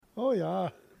Oh, yeah.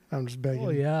 I'm just begging.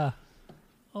 Oh, yeah.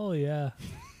 Oh, yeah.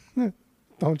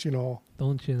 Don't you know?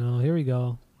 Don't you know? Here we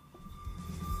go.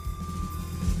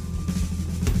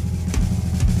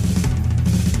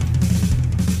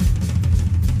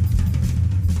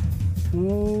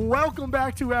 Welcome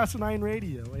back to Asinine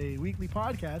Radio, a weekly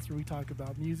podcast where we talk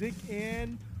about music,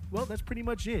 and, well, that's pretty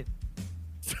much it.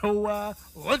 So,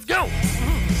 let's go!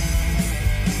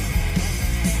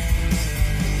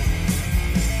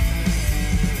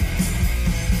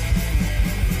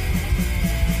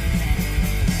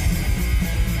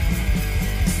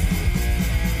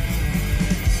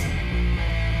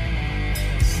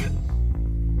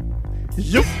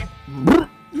 Yup!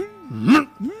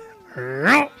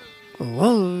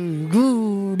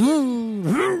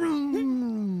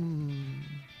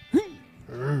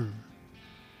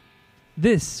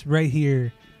 This right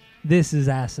here, this is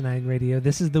Asinine Radio.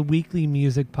 This is the weekly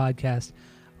music podcast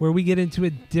where we get into a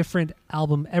different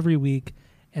album every week.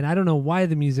 And I don't know why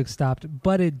the music stopped,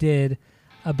 but it did.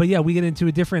 But yeah, we get into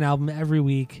a different album every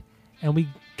week and we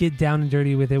get down and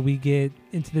dirty with it. We get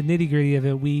into the nitty gritty of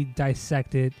it. We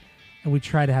dissect it and we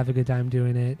try to have a good time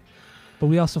doing it. But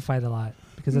we also fight a lot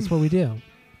because that's what we do.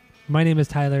 My name is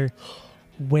Tyler.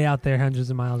 Way out there, hundreds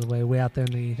of miles away, way out there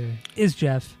in the ether, is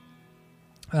Jeff.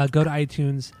 Go to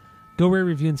iTunes, go rate,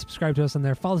 review, and subscribe to us on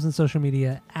there. Follow us on social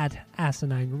media at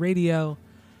Asinine Radio.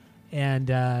 And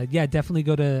yeah, definitely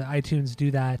go to iTunes,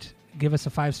 do that. Give us a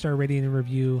 5-star rating and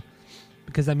review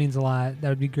because that means a lot. That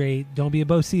would be great. Don't be a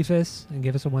Bocephus and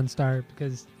give us a 1-star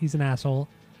because he's an asshole.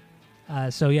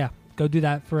 So yeah, go do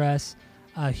that for us.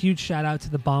 Huge shout out to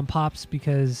the Bomb Pops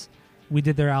because we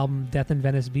did their album Death in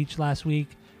Venice Beach last week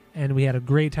and we had a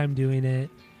great time doing it.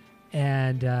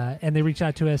 And they reached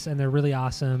out to us, and they're really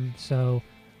awesome. So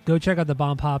go check out the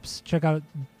Bomb Pops, check out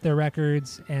their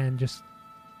records, and just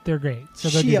they're great. So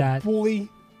go do that. Boy.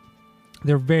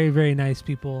 They're very, very nice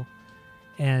people,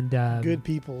 and Good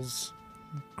peoples.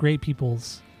 great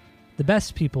peoples, the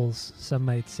best peoples, some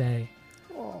might say.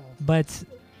 Oh. But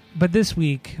this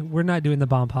week we're not doing the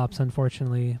Bomb Pops,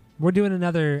 unfortunately. We're doing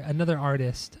another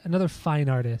artist, another fine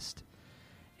artist,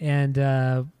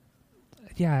 and.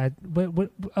 Yeah,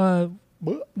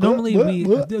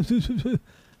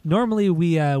 normally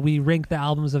we rank the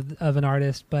albums of an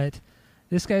artist, but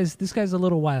this guy's a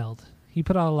little wild. He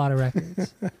put out a lot of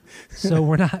records, so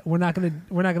we're not gonna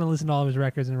listen to all of his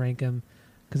records and rank him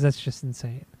because that's just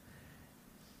insane,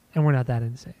 and we're not that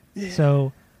insane. Yeah.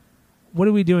 So, what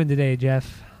are we doing today,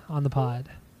 Jeff, on the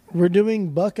pod? We're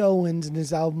doing Buck Owens and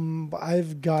his album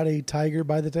I've Got a Tiger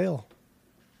by the Tail.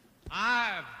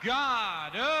 I've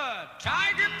got a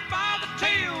tiger by the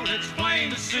tail, it's plain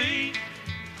to see.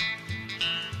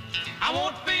 I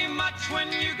won't be much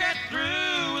when you get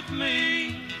through with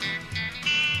me.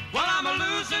 Well, I'm a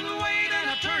losing weight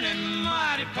and a turning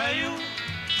mighty pale.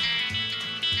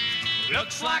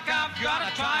 Looks like I've got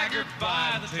a tiger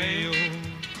by the tail.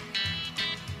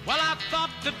 Well, I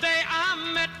thought the day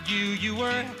I met you, you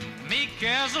were meek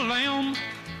as a lamb.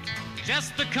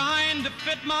 Just the kind to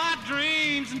fit my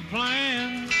dreams and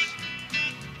plans.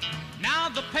 Now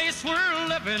the pace we're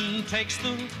living takes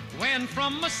the wind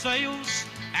from my sails,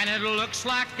 and it looks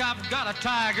like I've got a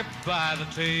tiger by the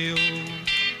tail.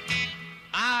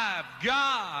 I've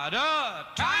got a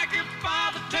tiger by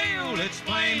the tail, it's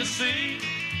plain to see.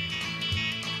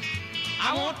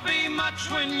 I won't be much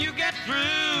when you get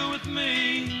through with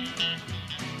me.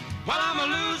 Well, I'm a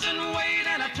losing weight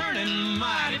and a turning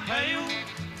mighty pale.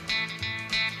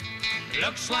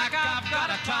 Looks like I've got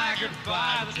a tiger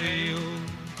by the tail.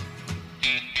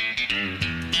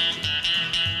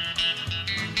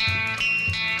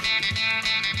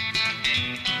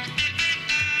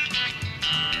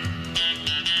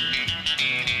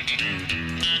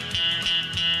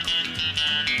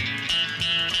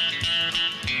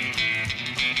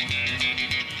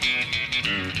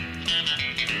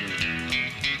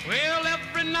 Well,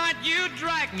 every night you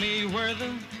drag me where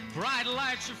the bright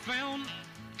lights are found.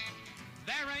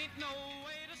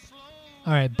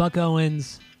 All right, Buck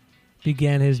Owens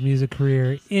began his music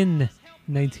career in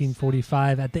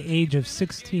 1945 at the age of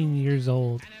 16 years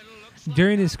old.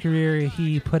 During his career,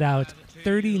 he put out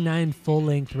 39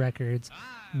 full-length records,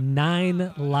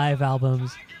 9 live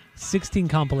albums, 16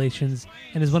 compilations,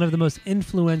 and is one of the most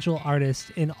influential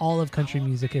artists in all of country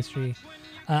music history.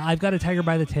 I've Got a Tiger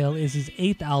by the Tail is his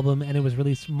 8th album, and it was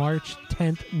released March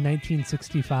 10th,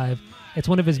 1965. It's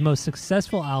one of his most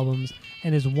successful albums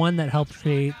and is one that helped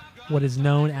create what is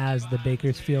known as the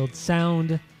Bakersfield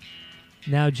Sound.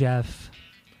 Now, Jeff,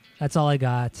 that's all I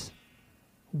got.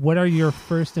 What are your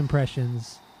first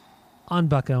impressions on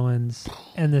Buck Owens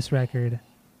and this record,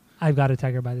 I've Got a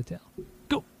Tiger by the Tail?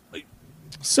 Go.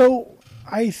 So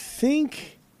I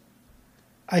think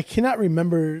I cannot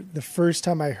remember the first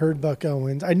time I heard Buck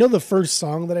Owens. I know the first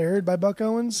song that I heard by Buck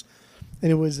Owens,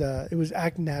 and it was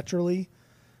Act Naturally,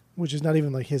 which is not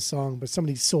even like his song, but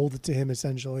somebody sold it to him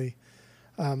essentially.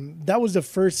 That was the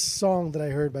first song that I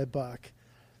heard by Buck.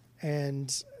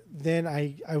 And then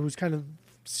I was kind of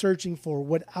searching for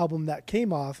what album that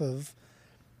came off of,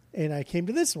 and I came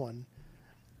to this one.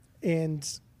 And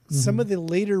some of the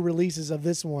later releases of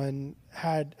this one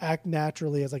had Act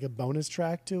Naturally as like a bonus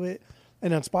track to it.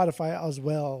 And on Spotify,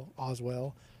 Oswell.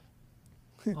 Oswell.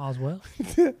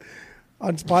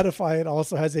 On Spotify, it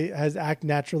also has Act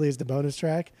Naturally as the bonus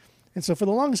track. And so for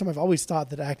the longest time, I've always thought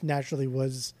that Act Naturally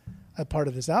was a part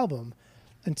of this album.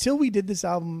 Until we did this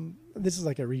album, this is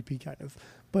like a repeat kind of,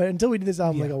 but until we did this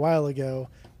album like a while ago,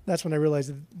 that's when I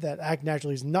realized that Act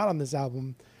Naturally is not on this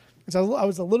album. And so I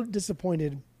was a little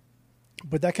disappointed,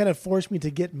 but that kind of forced me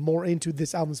to get more into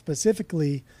this album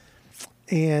specifically.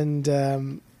 And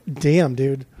damn,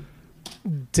 dude.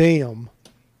 Damn.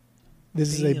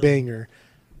 This is a banger.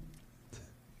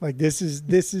 Like this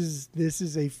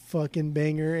is a fucking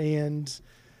banger, and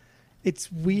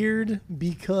it's weird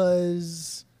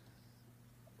because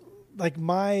like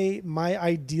my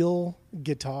ideal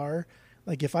guitar,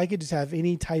 like if I could just have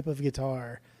any type of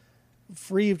guitar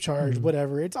free of charge,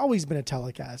 whatever, it's always been a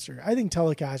Telecaster. I think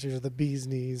Telecasters are the bee's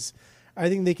knees. I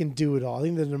think they can do it all. I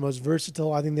think they're the most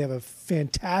versatile. I think they have a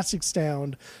fantastic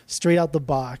sound straight out the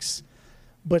box.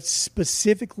 But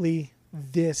specifically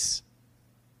this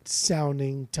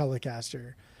sounding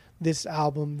Telecaster, this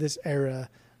album, this era,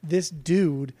 this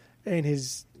dude and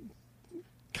his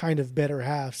kind of better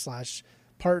half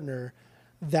 / partner,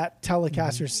 that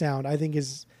Telecaster sound I think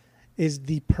is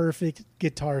the perfect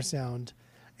guitar sound,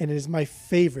 and it is my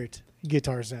favorite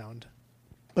guitar sound.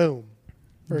 Boom.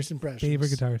 First impressions. Favorite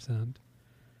guitar sound.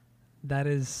 That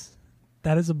is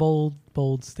a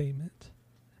bold statement.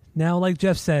 Now, like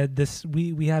Jeff said, this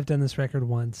we have done this record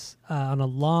once on a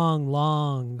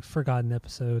long forgotten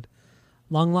episode,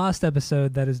 long lost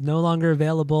episode that is no longer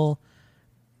available,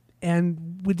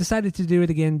 and we decided to do it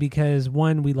again because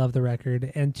one, we love the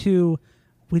record, and two,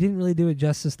 we didn't really do it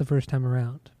justice the first time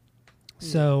around.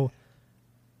 So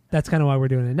that's kind of why we're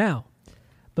doing it now.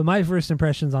 But my first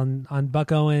impressions on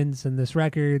Buck Owens and this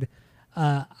record,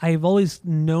 I've always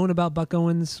known about Buck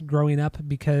Owens growing up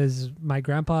because my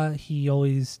grandpa, he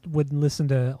always would listen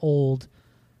to old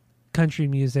country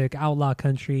music, outlaw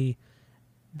country.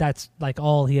 That's like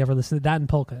all he ever listened to. That and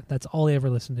polka. That's all he ever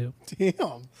listened to.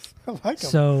 Damn. I like him.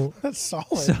 So that's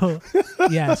solid. So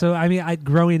yeah. So I mean,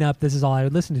 growing up, this is all I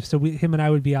would listen to. So him and I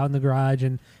would be out in the garage,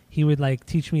 and he would like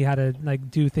teach me how to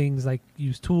like do things like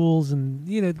use tools and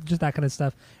just that kind of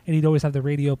stuff. And he'd always have the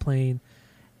radio playing,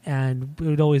 and it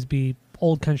would always be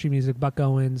old country music, Buck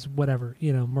Owens, whatever,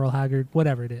 Merle Haggard,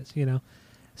 whatever it is,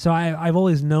 So I've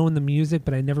always known the music,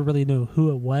 but I never really knew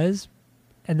who it was.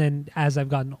 And then as I've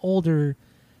gotten older,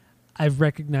 I've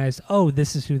recognized, oh,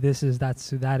 this is who this is, that's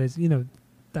who that is,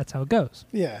 that's how it goes.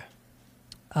 Yeah.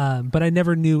 But I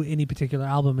never knew any particular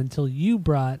album until you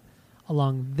brought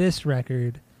along this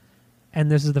record. And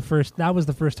that was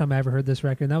the first time I ever heard this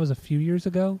record. And that was a few years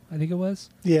ago, I think it was.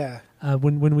 Yeah.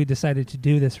 When we decided to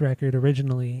do this record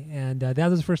originally. And that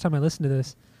was the first time I listened to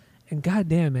this. And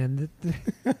goddamn, man,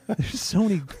 there's so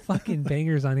many fucking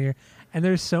bangers on here. And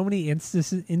there's so many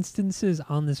instances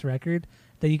on this record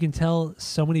that you can tell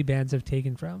so many bands have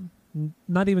taken from.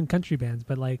 Not even country bands,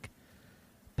 but like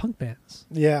punk bands.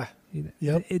 Yeah.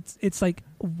 Yep. It's like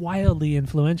wildly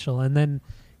influential. And then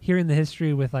hearing the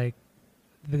history with like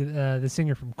the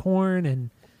singer from Korn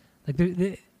and like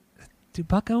dude,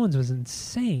 Buck Owens was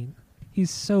insane.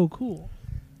 He's so cool.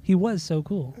 He was so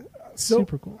cool.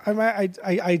 Super cool.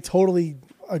 I totally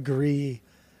agree,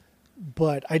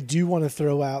 but I do want to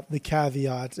throw out the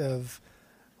caveat of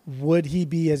would he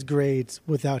be as great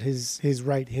without his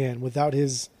right hand, without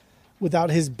his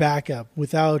backup,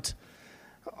 without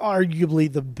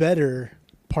arguably the better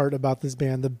part about this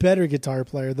band, the better guitar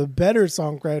player, the better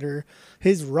songwriter,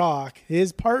 his rock,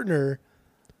 his partner,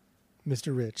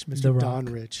 Mr. Rich, Mr. Don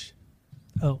Rich.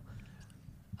 Oh,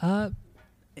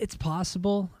 it's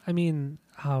possible. I mean,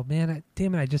 oh man,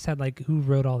 damn it! I just had like who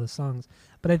wrote all the songs,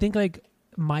 but I think like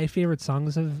my favorite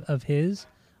songs of his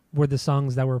were the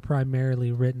songs that were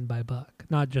primarily written by Buck,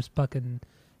 not just Buck and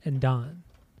Don.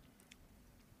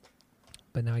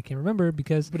 But now I can't remember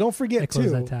because but don't forget I closed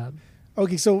too. that tab.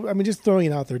 Okay, so I mean, just throwing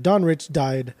it out there, Don Rich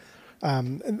died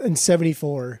in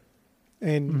 '74,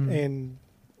 and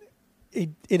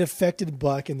it affected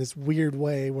Buck in this weird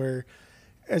way, where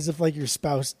as if like your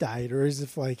spouse died, or as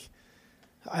if like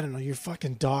I don't know, your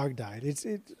fucking dog died.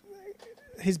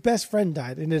 his best friend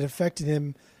died, and it affected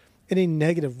him in a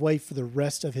negative way for the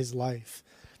rest of his life.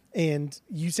 And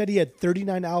you said he had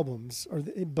 39 albums, or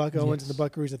Buck Owens and the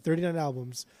Buckaroos had 39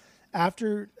 albums.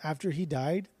 After he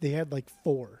died, they had like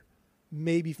 4,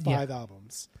 maybe 5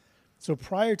 albums. So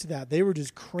prior to that, they were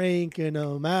just cranking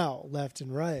them out left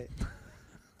and right.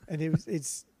 And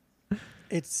it's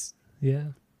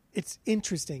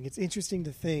interesting. It's interesting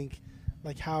to think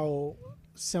like how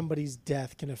somebody's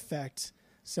death can affect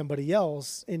somebody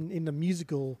else in a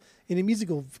musical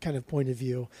kind of point of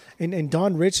view. And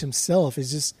Don Rich himself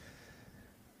is just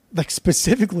like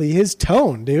specifically his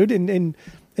tone, dude. And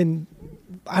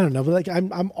I don't know, but like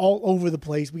I'm all over the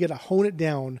place. We got to hone it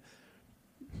down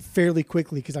fairly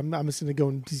quickly because I'm just going to go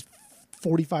in these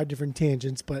 45 different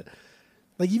tangents. But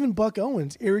like even Buck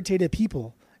Owens irritated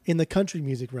people in the country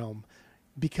music realm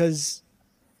because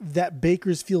that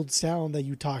Bakersfield sound that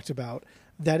you talked about,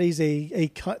 that is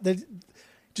that.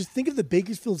 Just think of the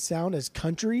Bakersfield sound as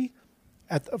country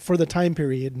for the time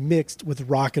period mixed with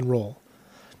rock and roll.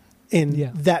 And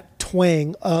that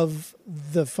twang of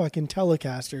the fucking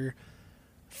Telecaster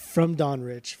from Don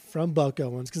Rich, from Buck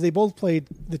Owens, because they both played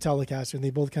the Telecaster and they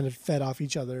both kind of fed off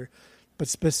each other. But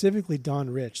specifically Don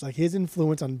Rich, like his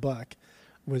influence on Buck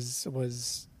was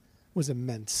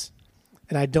immense.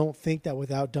 And I don't think that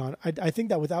without I think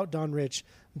that without Don Rich,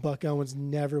 Buck Owens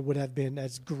never would have been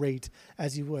as great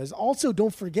as he was. Also,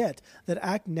 don't forget that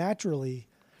Act Naturally,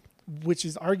 which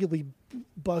is arguably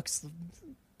Buck's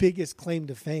biggest claim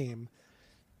to fame,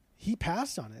 he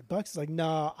passed on it. Buck's like,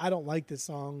 nah, I don't like this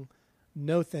song.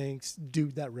 No thanks,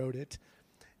 dude that wrote it.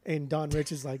 And Don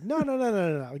Rich is like, no,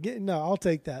 I'll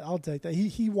take that.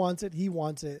 He wants it. He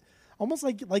wants it. Almost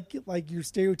like your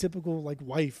stereotypical like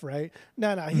wife, right?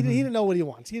 No, he didn't know what he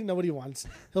wants.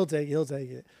 He'll take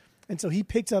it. And so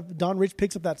Don Rich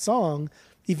picks up that song,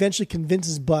 eventually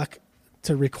convinces Buck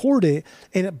to record it,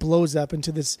 and it blows up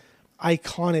into this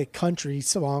iconic country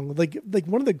song, like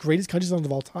one of the greatest country songs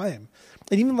of all time.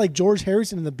 And even like George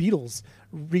Harrison and the Beatles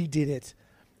redid it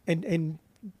and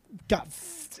got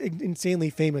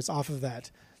insanely famous off of that.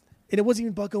 And it wasn't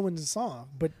even Buck Owens' song,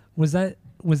 but was that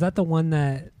the one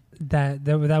that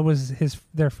was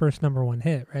their first number one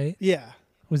hit, right? Yeah.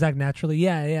 Was Act Naturally?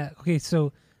 Yeah. Okay,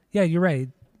 so yeah, you're right.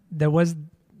 There was,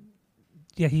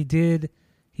 he did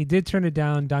turn it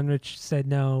down. Don Rich said,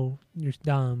 no, you're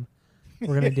dumb.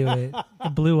 We're going to do it.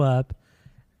 It blew up.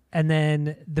 And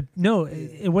then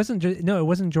it wasn't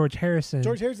George Harrison.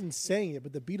 George Harrison sang it,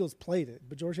 but the Beatles played it.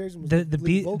 But George Harrison was the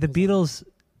Beatles.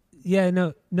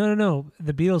 No.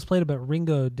 The Beatles played it, but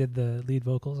Ringo did the lead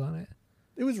vocals on it.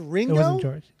 It was Ringo? It wasn't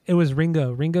George. It was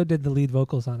Ringo. Ringo did the lead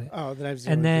vocals on it. Oh, then I've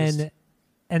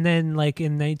And then like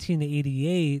in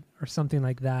 1988 or something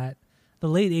like that, the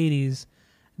late 80s,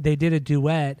 they did a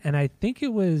duet, and I think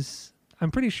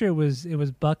I'm pretty sure it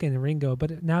was Buck and Ringo,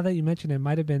 but now that you mention it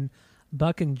might have been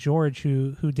Buck and George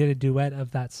who did a duet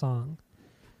of that song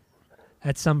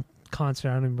at some concert.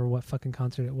 I don't remember what fucking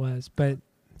concert it was, but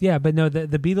yeah, but no, the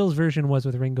Beatles version was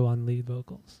with Ringo on lead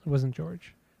vocals. It wasn't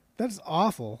George. That's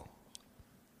awful.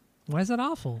 Why is that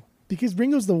awful? Because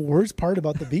Ringo's the worst part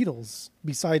about the Beatles,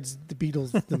 besides the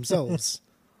Beatles themselves.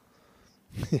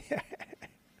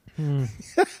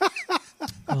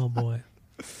 Oh boy,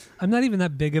 I'm not even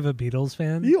that big of a Beatles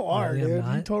fan. You are, dude.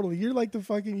 You're like the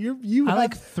fucking. I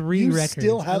like 3 records.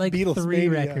 Still have Beatles 3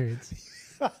 mania. records.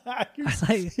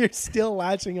 You're still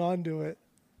latching on to it.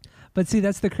 But see,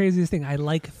 that's the craziest thing. I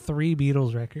like 3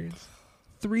 Beatles records,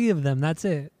 3 of them. That's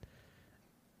it.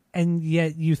 And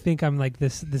yet you think I'm like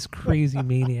this crazy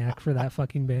maniac for that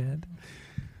fucking band.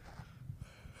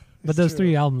 But those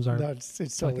 3 albums are. No,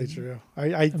 it's totally true.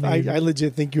 I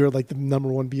legit think you're like the number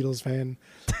 1 Beatles fan.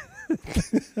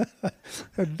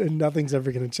 and nothing's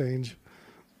ever going to change.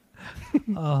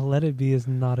 Oh, Let It Be is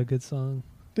not a good song.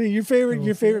 Dude, your favorite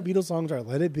Beatles songs are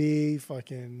Let It Be,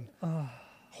 fucking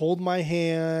Hold My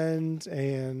Hand,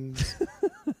 and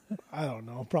I don't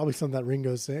know, probably something that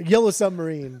Ringo's saying. Yellow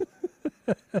Submarine.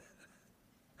 I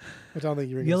don't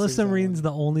think you're Yellow Submarine's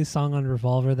the only song on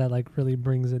Revolver that like really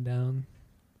brings it down.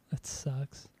 That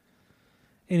sucks.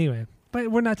 Anyway, but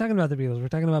we're not talking about the Beatles. We're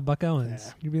talking about Buck Owens.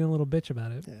 Yeah. You're being a little bitch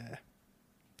about it. Yeah.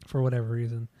 For whatever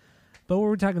reason. But what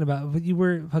we're talking about,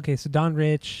 so Don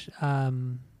Rich,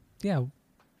 yeah,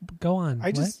 go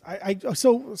on.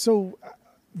 So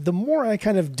the more I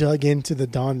kind of dug into the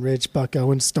Don Rich, Buck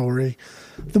Owens story,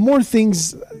 the more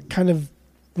things kind of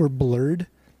were blurred.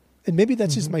 And maybe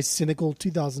that's just my cynical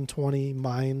 2020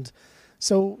 mind.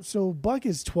 So Buck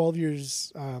is 12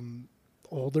 years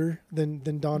older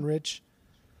than Don Rich.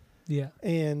 Yeah.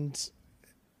 And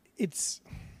it's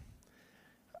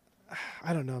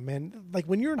I don't know, man. Like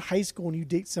when you're in high school and you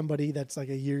date somebody that's like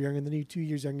a year younger than you, 2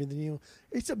 years younger than you,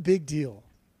 it's a big deal.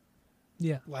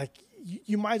 Yeah. Like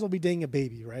you might as well be dating a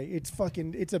baby, right?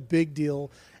 It's a big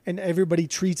deal, and everybody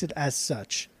treats it as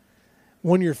such.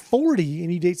 When you're 40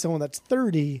 and you date someone that's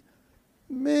 30,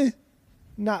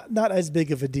 not as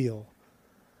big of a deal.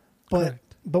 But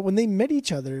when they met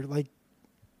each other, like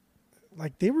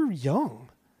they were young,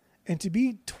 and to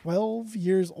be 12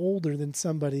 years older than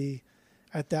somebody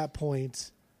at that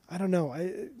point, I don't know.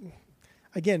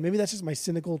 Again, maybe that's just my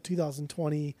cynical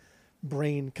 2020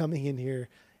 brain coming in here.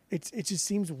 It just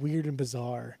seems weird and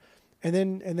bizarre, and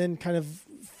then kind of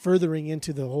furthering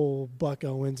into the whole Buck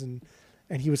Owens and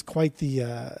he was quite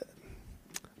the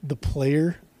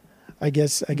player, I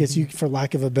guess you, for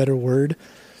lack of a better word.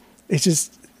 It's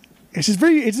a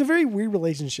very weird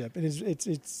relationship.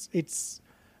 It's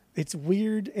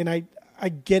weird, and I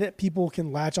get it. People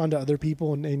can latch onto other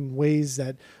people in ways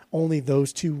that only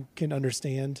those two can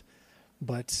understand.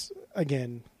 But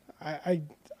again,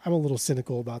 I'm a little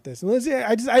cynical about this.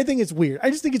 I think it's weird.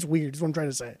 I just think it's weird. Is what I'm trying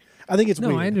to say. I think it's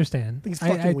weird. No, I understand. I think it's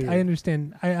fucking weird. I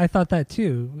understand. I thought that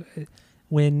too.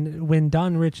 When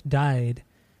Don Rich died,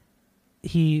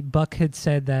 Buck had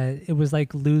said that it was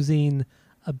like losing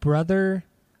a brother,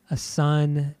 a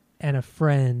son, and a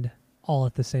friend all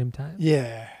at the same time.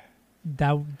 Yeah.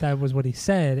 That was what he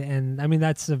said, and I mean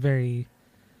that's a very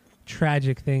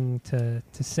tragic thing to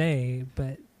say,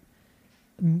 but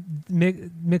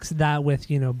mix that with,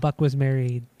 Buck was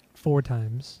married 4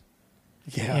 times.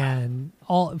 Yeah. And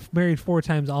married 4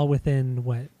 times, all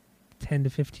within 10 to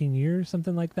 15 years,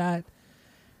 something like that.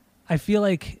 I feel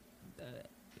like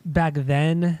back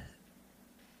then,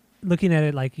 looking at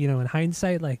it in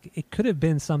hindsight, it could have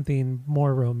been something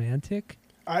more romantic.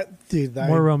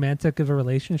 More romantic of a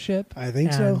relationship. I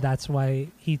think so. And that's why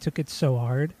he took it so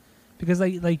hard. Because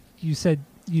like you said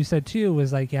too,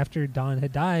 was like after Don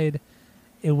had died,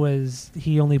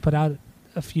 he only put out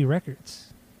a few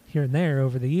records here and there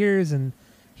over the years, and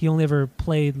he only ever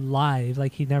played live.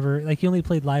 He only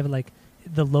played live at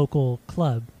the local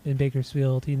club in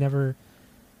Bakersfield. He didn't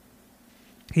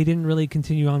really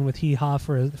continue on with Hee Haw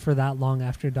for that long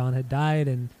after Don had died,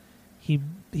 and he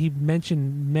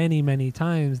mentioned many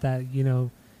times that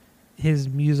his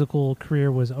musical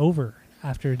career was over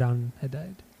after Don had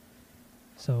died.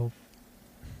 So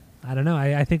I don't know.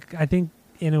 I think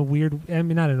in a weird, I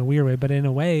mean, not in a weird way, but in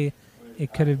a way,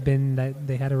 it could have been that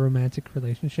they had a romantic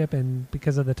relationship, and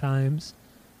because of the times,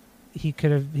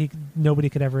 nobody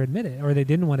could ever admit it, or they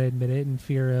didn't want to admit it in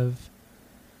fear of,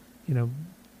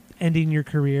 ending your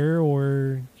career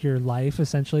or your life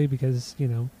essentially because,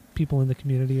 people in the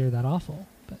community are that awful.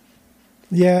 But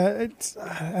yeah, it's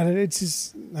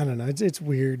just, I don't know. It's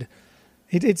weird.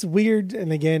 It's weird.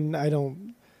 And again,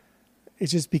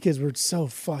 it's just because we're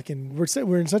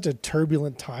in such a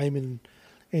turbulent time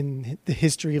in the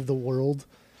history of the world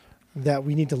that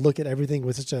we need to look at everything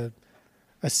with such a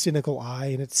cynical eye,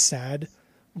 and it's sad.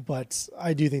 But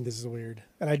I do think this is weird,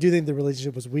 and I do think the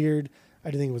relationship was weird.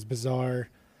 I do think it was bizarre.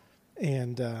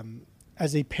 And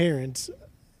as a parent,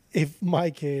 if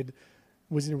my kid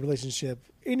was in a relationship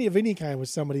of any kind with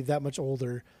somebody that much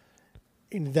older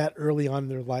and that early on in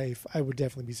their life, I would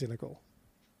definitely be cynical.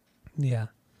 Yeah.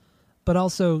 But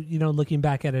also, looking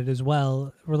back at it as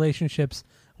well, relationships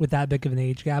with that big of an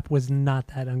age gap was not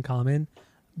that uncommon,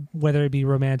 whether it be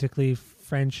romantically,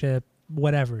 friendship,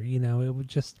 whatever,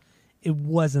 it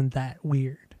wasn't that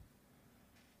weird.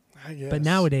 I guess. But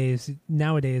nowadays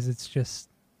it's just,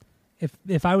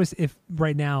 if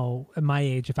right now at my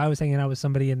age, if I was hanging out with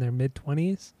somebody in their mid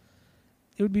 20s,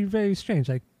 it would be very strange.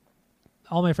 Like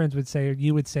all my friends would say, or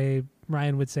you would say,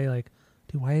 Ryan would say, like,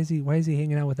 dude, why is he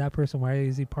hanging out with that person? Why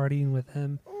is he partying with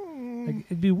him?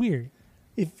 It'd be weird.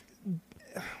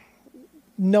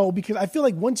 No, because I feel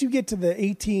like once you get to the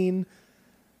 18,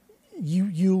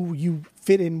 you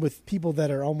fit in with people that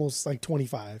are almost like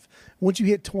 25. Once you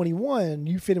hit 21,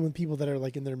 you fit in with people that are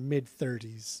like in their mid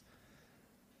 30s.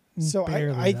 So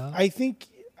Barely, I think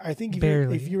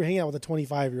if you were hanging out with a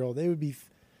 25-year-old, it'd be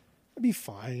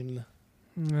fine.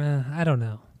 I don't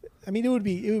know. I mean, it would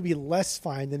be less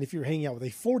fine than if you were hanging out with a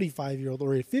 45-year-old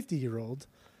or a 50-year-old.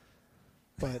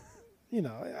 But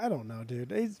I don't know,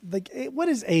 dude. What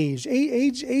is age?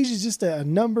 Age is just a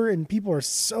number, and people are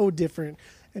so different,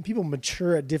 and people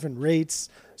mature at different rates.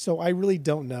 So I really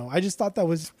don't know. I just thought that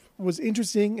was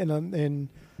interesting and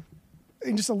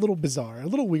just a little bizarre, a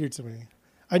little weird to me.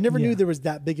 I never knew there was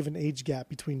that big of an age gap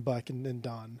between Buck and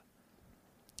Don.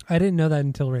 I didn't know that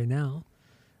until right now.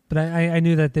 But I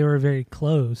knew that they were very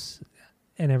close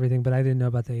and everything, but I didn't know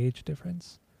about the age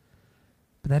difference.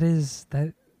 But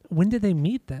when did they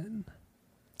meet then?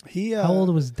 He How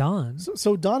old was Don?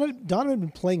 So Don had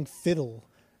been playing fiddle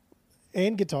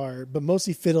and guitar, but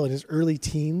mostly fiddle in his early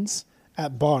teens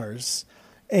at bars.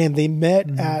 And they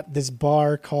met at this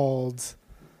bar called,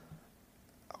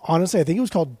 honestly, I think it was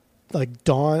called like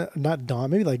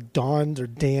maybe like Don's or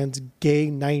Dan's Gay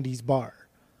 90s Bar.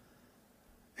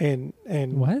 And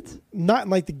What? Not in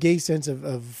like the gay sense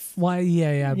of Why?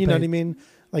 Yeah. you know what I mean?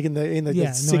 Like in the Yeah,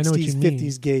 no, I know what 60s, you mean.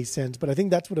 50s gay sense. But I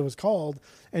think that's what it was called.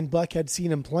 And Buck had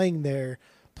seen him playing there,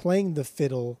 playing the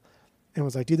fiddle, and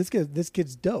was like, dude, this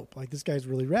kid's dope. Like, this guy's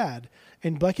really rad.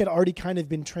 And Buck had already kind of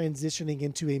been transitioning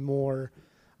into a more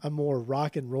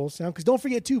rock and roll sound. Because don't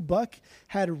forget, too, Buck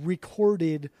had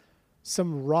recorded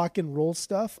some rock and roll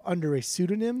stuff under a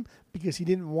pseudonym because he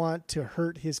didn't want to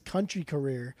hurt his country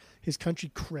career, his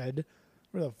country cred.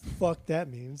 What the fuck that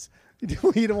means. He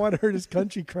didn't want to hurt his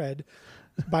country cred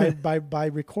by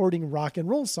recording rock and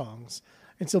roll songs.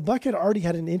 And so Buck had already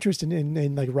had an interest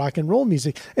in like rock and roll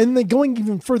music. And then going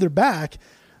even further back,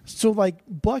 so like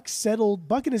Buck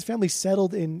and his family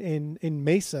settled in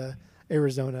Mesa,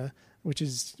 Arizona, which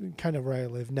is kind of where I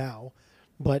live now.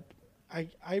 But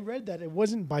I read that it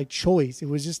wasn't by choice. It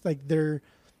was just like their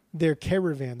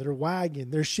caravan, their wagon,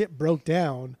 their ship broke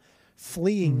down,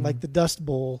 fleeing like the Dust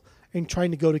Bowl and trying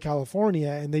to go to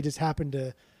California. And they just happened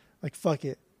to like, fuck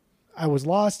it. I was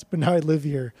lost, but now I live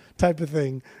here, type of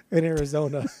thing in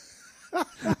Arizona.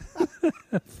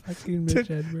 Fucking Mitch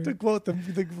Hedberg. To quote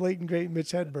the late and great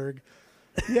Mitch Hedberg.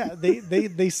 Yeah,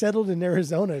 they settled in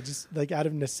Arizona just like out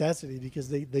of necessity because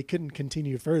they couldn't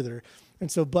continue further. And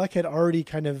so Buck had already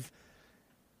kind of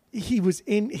he was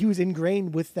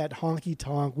ingrained with that honky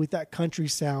tonk, with that country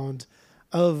sound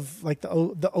of like the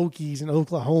Okies in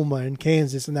Oklahoma and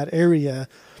Kansas and that area,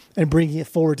 and bringing it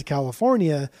forward to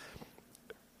California.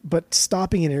 But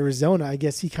stopping in Arizona, I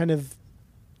guess he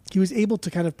was able to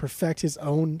kind of perfect his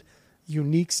own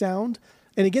unique sound.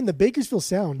 And again, the Bakersfield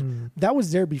sound, that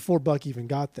was there before Buck even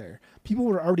got there. People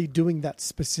were already doing that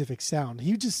specific sound.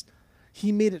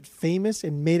 He made it famous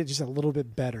and made it just a little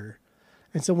bit better.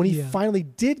 And so when he finally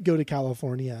did go to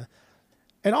California,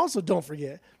 and also don't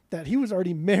forget that he was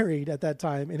already married at that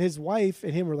time, and his wife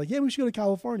and him were like, yeah, we should go to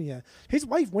California. His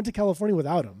wife went to California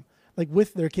without him, like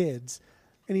with their kids.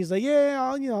 And he's like, yeah,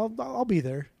 I'll be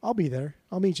there. I'll be there.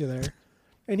 I'll meet you there.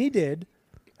 And he did.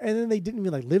 And then they didn't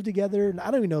even like live together. And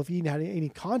I don't even know if he had any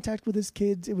contact with his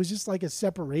kids. It was just like a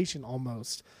separation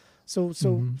almost. So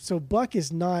Buck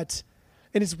is not,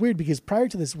 and it's weird because prior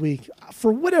to this week,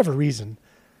 for whatever reason,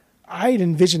 I had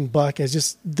envisioned Buck as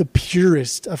just the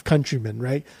purest of countrymen,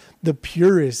 right? The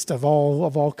purest of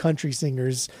all country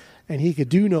singers. And he could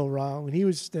do no wrong. And he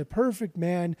was the perfect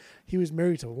man. He was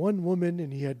married to one woman,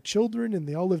 and he had children, and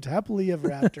they all lived happily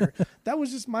ever after. That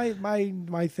was just my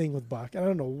thing with Buck. I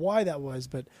don't know why that was,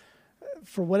 but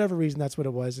for whatever reason, that's what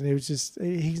it was. And it was just,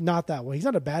 he's not that way. He's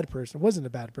not a bad person. Wasn't a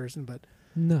bad person, but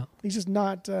no, he's just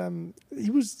not. He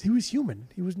was human.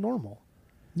 He was normal.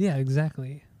 Yeah,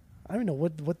 exactly. I don't know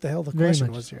what the hell the Very question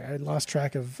much was here. I lost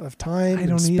track of time I and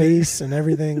don't space and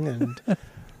everything. And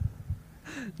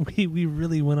we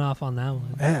really went off on that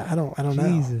one. yeah, I don't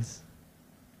know. Jesus.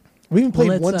 We even played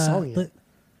Well, one song yet.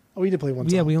 We did play one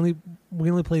song. Yeah, we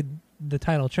only played the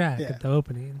title track at the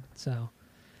opening. So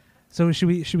should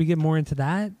we get more into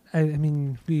that? I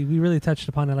mean, we really touched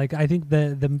upon it. Like, I think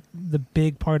the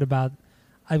big part about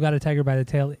I've Got a Tiger by the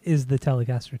Tail is the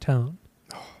Telecaster tone.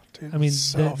 Oh, dude, I mean,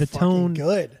 so the tone,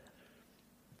 good.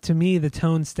 To me, the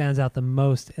tone stands out the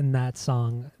most in that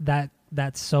song. That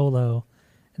solo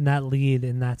and that lead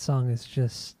in that song is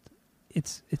just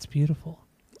it's beautiful.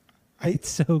 It's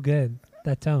so good.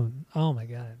 That tone. Oh my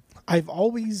God. I've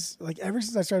always, like, ever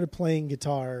since I started playing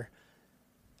guitar,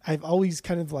 I've always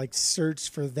kind of like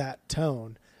searched for that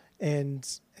tone. And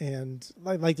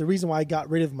like the reason why I got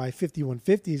rid of my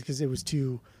 5150 is because it was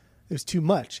too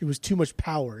much. It was too much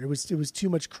power. It was too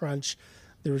much crunch.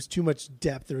 There was too much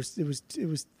depth. It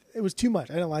was too much.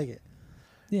 I didn't like it.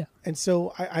 Yeah. And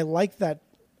so I like that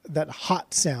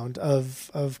hot sound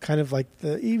of kind of like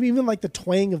even like the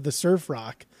twang of the surf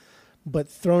rock, but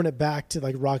throwing it back to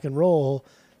like rock and roll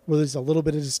where there's a little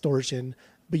bit of distortion,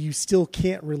 but you still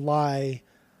can't rely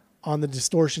on the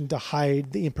distortion to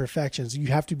hide the imperfections. You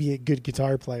have to be a good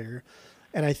guitar player.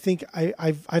 And I think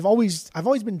I've always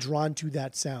been drawn to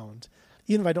that sound.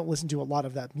 Even if I don't listen to a lot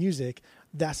of that music,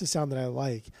 that's the sound that I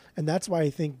like. And that's why I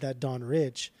think that Don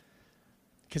Rich,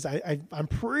 because I'm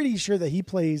pretty sure that he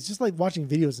plays, just like watching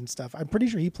videos and stuff, I'm pretty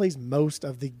sure he plays most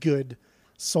of the good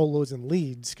solos and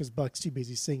leads because Buck's too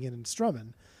busy singing and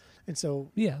strumming. And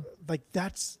so, yeah, like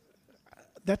that's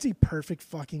a perfect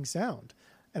fucking sound.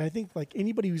 And I think like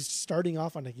anybody who's starting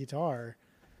off on a guitar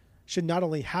should not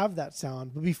only have that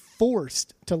sound, but be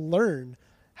forced to learn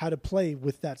how to play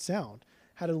with that sound,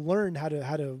 how to learn how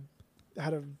to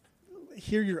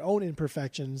hear your own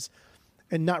imperfections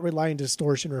and not rely on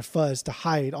distortion or fuzz to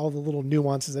hide all the little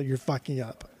nuances that you're fucking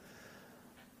up.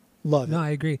 Love it. No, I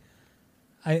agree.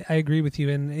 I agree with you.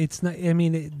 And it's not, I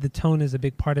mean, the tone is a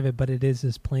big part of it, but it is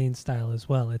his playing style as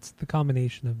well. It's the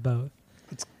combination of both.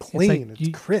 It's clean. It's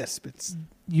It's crisp. It's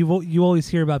you always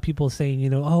hear about people saying, you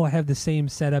know, oh, I have the same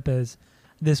setup as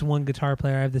this one guitar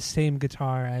player. I have the same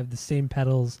guitar. I have the same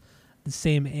pedals, the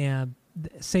same amp,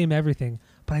 same everything.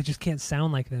 But I just can't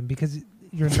sound like them because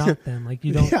you're not them. Like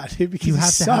you don't. Yeah, dude, because you have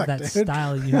to suck, have that dude.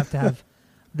 style. You have to have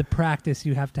the practice.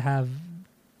 You have to have.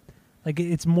 Like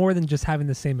it's more than just having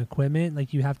the same equipment.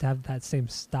 Like you have to have that same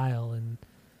style. And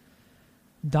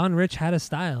Don Rich had a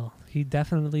style. He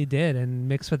definitely did. And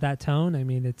mixed with that tone, I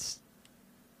mean, it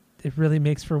really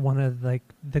makes for one of like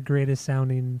the greatest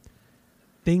sounding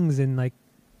things. In like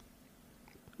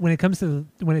when it comes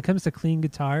to clean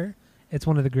guitar, it's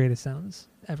one of the greatest sounds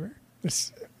ever.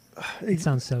 It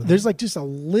sounds so good. There's like just a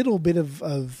little bit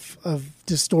of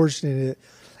distortion in it.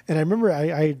 And I remember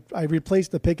I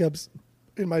replaced the pickups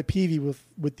in my Peavey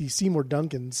with the Seymour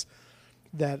Duncans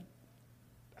that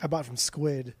I bought from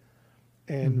Squid.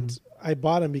 And I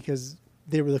bought them because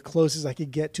they were the closest I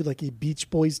could get to like a Beach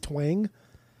Boys twang.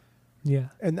 Yeah.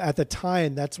 And at the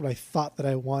time, that's what I thought that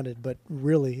I wanted. But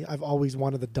really, I've always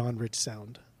wanted the Don Rich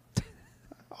sound.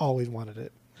 Always wanted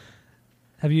it.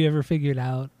 Have you ever figured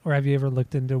out, or have you ever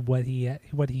looked into what kind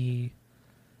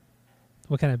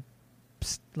of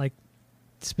like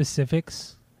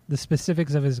specifics, the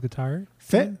specifics of his guitar?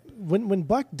 When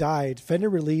Buck died, Fender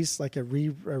released like a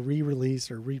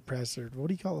re-release or repress, or what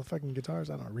do you call the fucking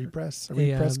guitars? I don't know, repress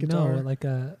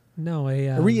guitar? No,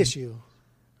 a reissue.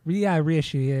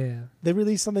 Reissue. Yeah. They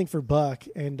released something for Buck,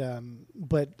 and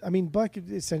but I mean, Buck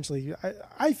essentially,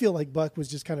 I feel like Buck was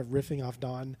just kind of riffing off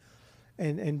Don,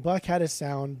 and Buck had a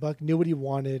sound. Buck knew what he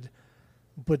wanted,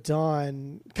 but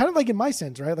Don, kind of like in my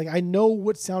sense, right? Like I know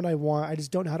what sound I want, I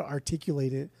just don't know how to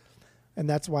articulate it, and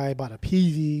that's why I bought a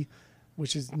Peavey,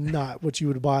 which is not what you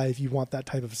would buy if you want that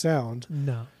type of sound.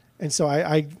 No. And so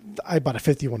I bought a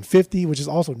 5150, which is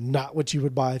also not what you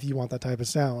would buy if you want that type of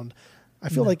sound. I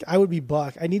feel like I would be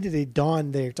Buck. I needed a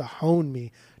Don there to hone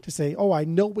me, to say, oh, I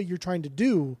know what you're trying to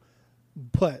do,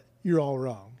 but you're all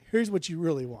wrong. Here's what you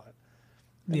really want.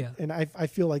 And I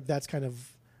feel like that's kind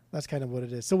of what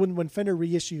it is. So when Fender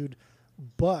reissued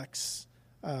Buck's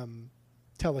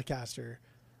Telecaster,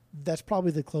 that's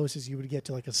probably the closest you would get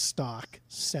to like a stock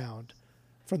sound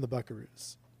from the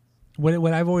Buckaroos.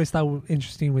 What I've always thought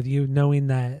interesting with you, knowing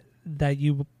that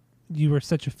you were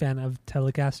such a fan of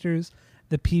Telecasters,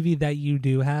 the Peavey that you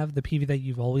do have, the Peavey that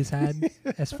you've always had,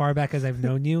 as far back as I've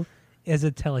known you, is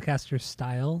a Telecaster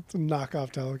style. It's a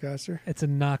knockoff Telecaster. It's a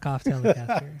knockoff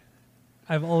Telecaster.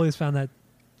 I've always found that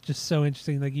just so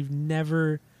interesting. Like you've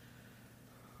never,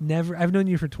 I've known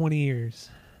you for 20 years,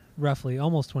 roughly,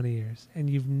 almost 20 years, and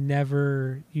you've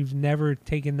never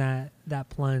taken that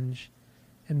plunge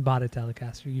and bought a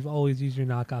Telecaster. You've always used your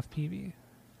knockoff Peavey.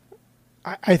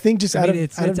 I think just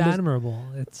it's admirable.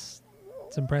 It's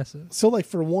impressive. So like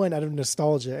for one, out of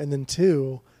nostalgia, and then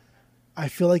two, I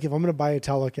feel like if I'm going to buy a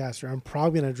Telecaster, I'm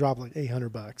probably going to drop like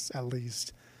 $800 at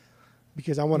least,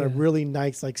 because I want a really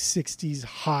nice like 60s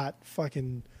hot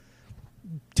fucking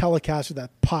Telecaster that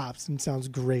pops and sounds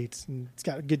great, and it's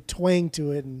got a good twang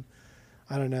to it. And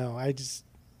I don't know,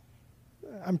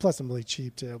 I'm really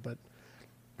cheap too, but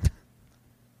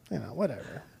you know,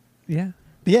 whatever. Yeah.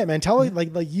 But yeah, man,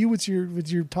 like you with your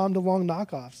Tom DeLonge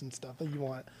knockoffs and stuff that you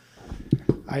want.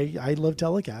 I love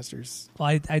Telecasters.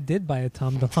 Well, I did buy a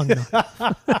Tom DeLonge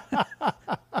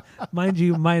knockoff. Mind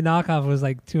you, my knockoff was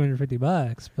like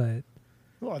 $250, but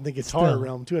well, I think it's hard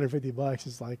realm. $250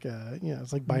 is like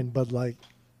it's like buying Bud Light.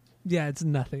 Yeah, it's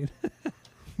nothing.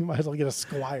 You might as well get a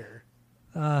Squire.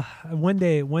 One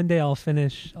day I'll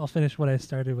finish what I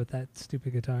started with that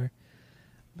stupid guitar.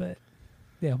 But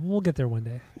yeah, we'll get there one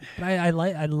day. But I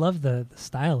love the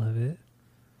style of it.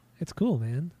 It's cool,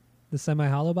 man. The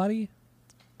semi-hollow body,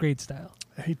 great style.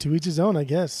 Hey, to each his own, I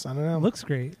guess. I don't know. It looks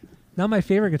great. Not my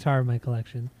favorite guitar in my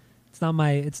collection. It's not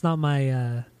my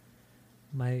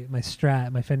my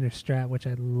Strat, my Fender Strat, which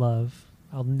I love.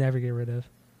 I'll never get rid of.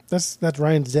 That's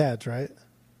Ryan's dad's, right?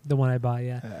 The one I bought,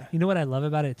 yeah. You know what I love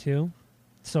about it too?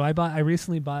 So I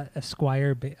recently bought a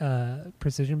Squier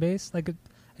precision bass, like a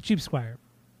cheap Squier,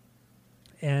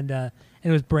 and it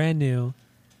was brand new.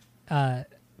 But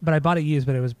I bought it used,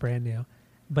 but it was brand new.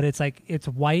 But it's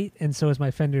white, and so is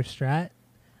my Fender Strat.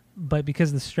 But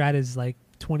because the Strat is like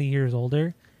 20 years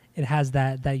older, it has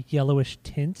that yellowish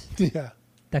tint. Yeah.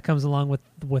 that comes along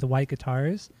with white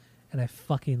guitars, and I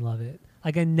fucking love it.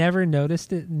 Like I never noticed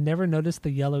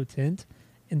the yellow tint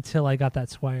until I got that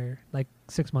Squier like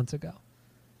 6 months ago.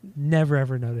 Never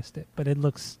ever noticed it, but it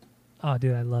looks, oh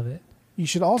dude, I love it. You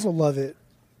should also love it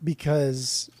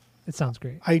because It sounds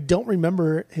great. I don't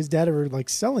remember his dad ever like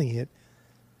selling it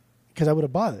because I would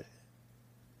have bought it.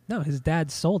 No, his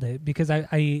dad sold it because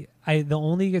I the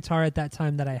only guitar at that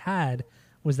time that I had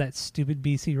was that stupid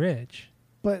BC Ridge.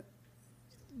 But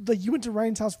like you went to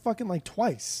Ryan's house fucking like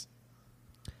twice.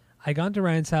 I got to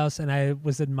Ryan's house and I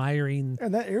was admiring.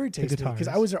 And that irritates me guitars. because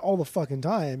I was there all the fucking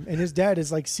time. And his dad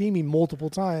is like seeing me multiple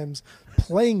times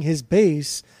playing his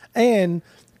bass and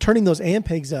turning those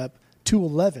Ampegs up to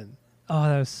 11. Oh,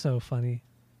 that was so funny.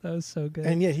 That was so good.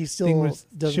 And yet he still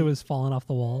shit was falling off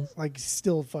the walls. like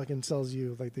still fucking sells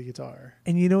you like the guitar.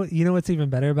 And you know what's even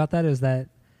better about that is that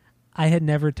I had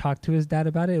never talked to his dad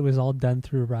about it. It was all done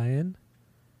through Ryan.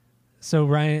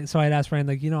 So I'd ask Ryan,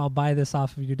 like, I'll buy this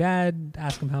off of your dad,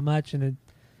 ask him how much, and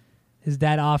his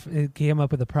dad it came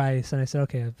up with a price, and I said,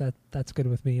 okay, that's good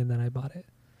with me, and then I bought it.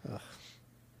 Ugh.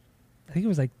 I think it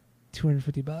was like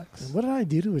 $250. And what did I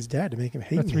do to his dad to make him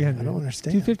hate Or me? 300. I don't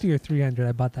understand. $250 or $300.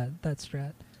 I bought that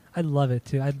Strat. I love it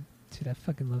too. I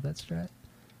fucking love that Strat.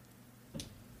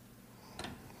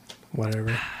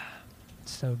 Whatever.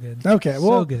 So good. Okay, so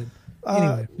well, good.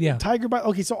 Anyway, yeah. Tiger by.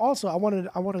 Okay, so also I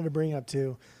wanted to bring up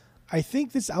too. I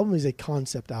think this album is a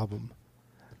concept album.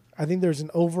 I think there's an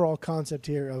overall concept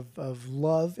here of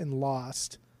love and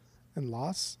lost, and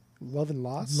loss, love and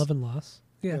loss, Love and loss.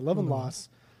 Yeah, love and loss.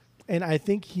 And I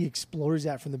think he explores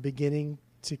that from the beginning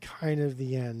to kind of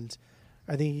the end.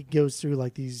 I think he goes through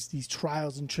like these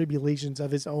trials and tribulations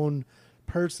of his own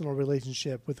personal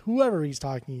relationship with whoever he's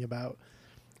talking about.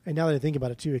 And now that I think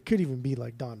about it too, it could even be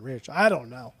like Don Rich. I don't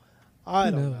know.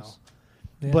 I don't know.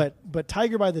 Yeah. But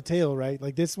Tiger by the Tail, right?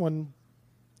 Like this one,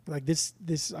 like this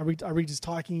are we just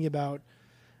talking about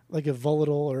like a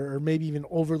volatile or maybe even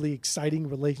overly exciting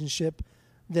relationship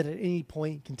that at any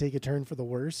point can take a turn for the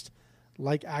worst,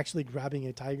 like actually grabbing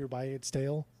a tiger by its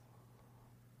tail?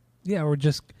 Yeah, or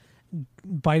just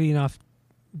biting off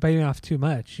too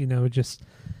much, just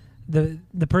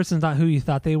the person's not who you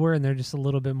thought they were, and they're just a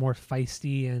little bit more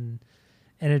feisty and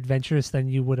adventurous than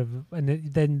you would have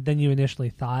than you initially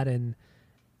thought, and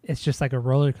it's just like a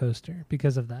roller coaster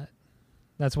because of that.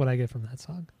 That's what I get from that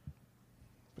song.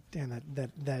 But damn,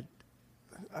 that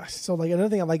so like another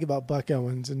thing I like about Buck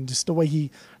Owens and just the way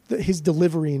his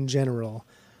delivery in general,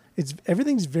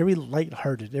 everything's very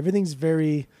lighthearted. Everything's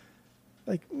very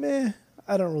like meh.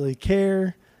 I don't really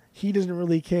care. He doesn't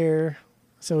really care,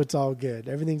 so it's all good.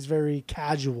 Everything's very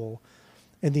casual.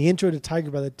 And the intro to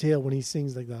Tiger by the Tail when he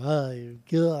sings like the oh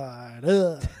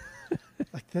god,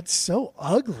 like that's so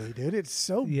ugly, dude. It's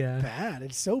so bad.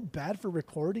 It's so bad for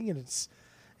recording, and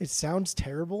it sounds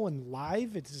terrible, and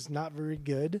live it's just not very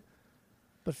good.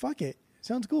 But fuck it,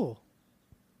 sounds cool.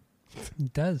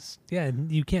 It does, yeah.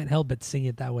 And you can't help but sing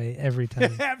it that way every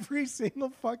time. Every single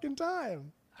fucking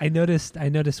time. I noticed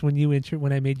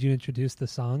when I made you introduce the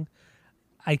song,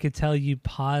 I could tell you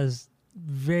paused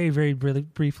very, very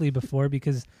briefly before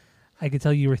because I could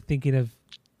tell you were thinking of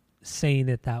saying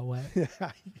it that way.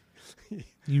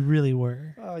 You really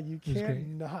were. Oh, you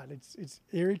can't not. It's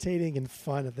irritating and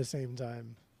fun at the same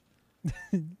time.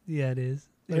 Yeah, it is.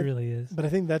 It really is. But I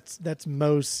think that's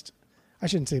most. I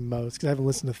shouldn't say most because I haven't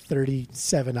listened to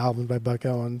 37 albums by Buck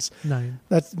Owens. 9.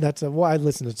 I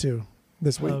listened to 2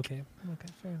 this week. Okay,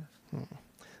 fair enough.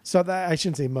 So that I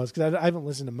shouldn't say most because I haven't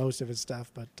listened to most of his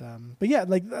stuff, but yeah,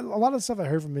 like a lot of the stuff I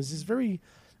heard from him is very,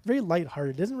 very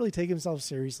lighthearted. Doesn't really take himself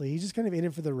seriously. He's just kind of in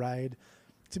it for the ride.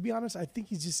 To be honest, I think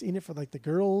he's just in it for like the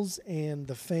girls and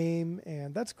the fame,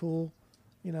 and that's cool,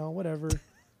 whatever.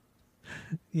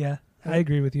 Yeah, I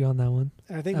agree with you on that one.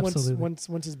 And I think Absolutely.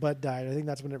 once his butt died, I think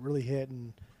that's when it really hit,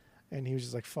 and he was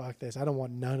just like, "Fuck this! I don't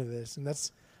want none of this." And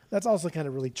that's also kind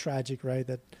of really tragic, right?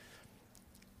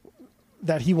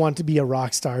 That he wanted to be a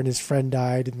rock star and his friend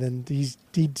died, and then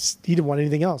he didn't want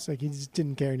anything else. Like he just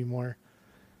didn't care anymore.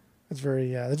 That's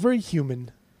very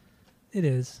human. It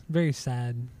is very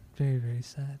sad, very, very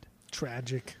sad,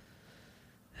 tragic.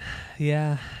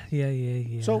 Yeah.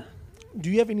 So, do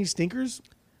you have any stinkers?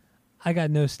 I got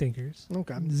no stinkers.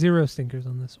 Okay, 0 stinkers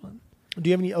on this one.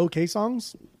 Do you have any okay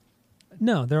songs?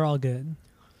 No, they're all good.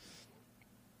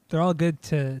 They're all good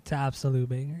to absolute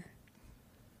banger.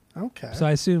 Okay. So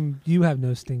I assume you have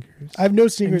no stinkers. I have no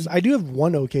stinkers. I do have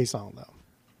one okay song though.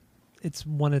 It's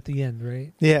one at the end,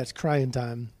 right? Yeah, it's Crying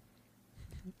Time.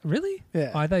 Really?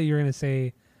 Yeah. Oh, I thought you were going to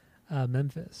say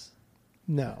Memphis.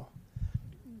 No.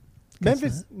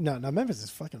 Memphis. No. Memphis is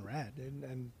fucking rad,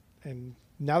 and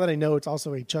now that I know it's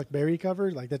also a Chuck Berry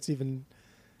cover, like that's even,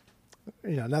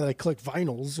 now that I collect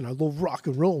vinyls and I love rock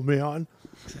and roll, man,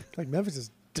 like Memphis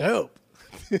is dope.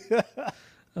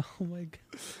 Oh my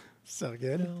god, So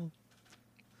good.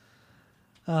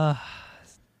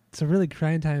 it's a really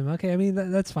crying time. Okay, I mean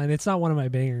that's fine. It's not one of my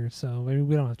bangers, so maybe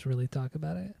we don't have to really talk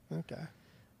about it. Okay.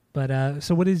 But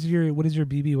so what is your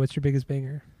BB? What's your biggest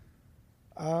banger?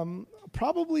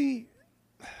 Probably,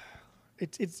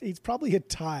 it's probably a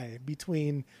tie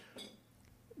between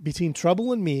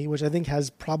Trouble and Me, which I think has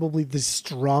probably the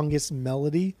strongest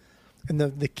melody and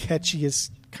the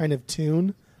catchiest kind of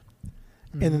tune,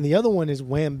 and then the other one is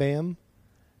Wham Bam.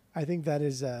 I think that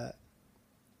is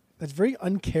that's very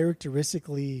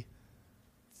uncharacteristically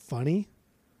funny.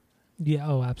 Yeah.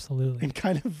 Oh, absolutely. And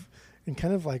kind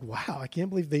of like, wow, I can't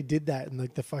believe they did that in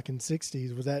like the fucking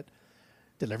 60s.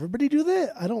 Did everybody do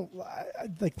that? I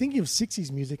like thinking of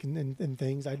 60s music and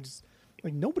things. I just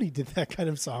like nobody did that kind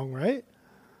of song, right?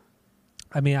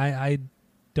 I mean, I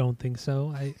don't think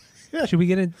so. Should we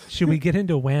get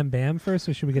into Wham Bam first,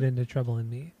 or should we get into Trouble in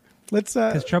Me? Let's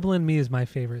because Trouble in Me is my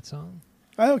favorite song.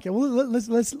 Okay, well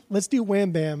let's do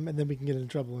Wham Bam and then we can get into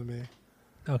Trouble in Me.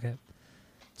 Okay,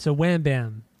 so Wham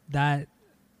Bam, that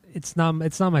it's not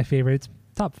my favorite. It's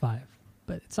top 5,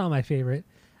 but it's not my favorite.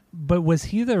 But was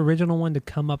he the original one to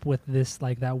come up with this,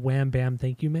 like that Wham Bam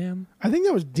Thank You Ma'am? I think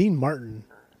that was Dean Martin.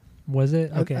 Was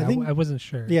it? Okay, I wasn't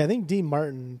sure. Yeah, I think Dean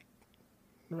Martin.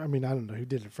 I mean, I don't know who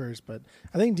did it first, but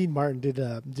I think Dean Martin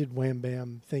did Wham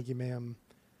Bam Thank You Ma'am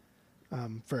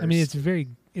first. I mean, it's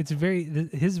very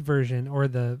his version or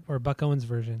Buck Owens'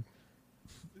 version.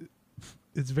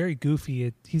 It's very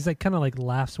goofy. He's like kind of like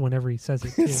laughs whenever he says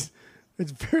it too.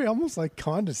 It's very almost like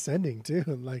condescending too,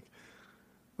 and like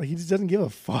he just doesn't give a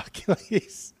fuck. Like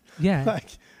like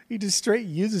he just straight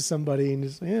uses somebody and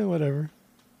just whatever,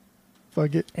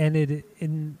 fuck it. And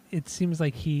it seems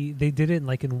like they did it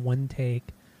like in one take.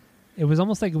 It was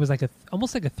almost like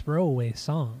a throwaway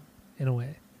song in a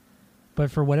way,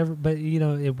 but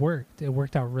it worked. It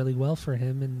worked out really well for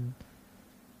him, and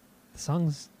the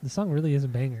song really is a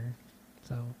banger.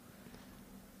 So.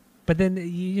 But then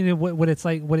what it's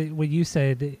like, what you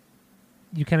said,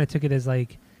 you kind of took it as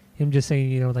like him just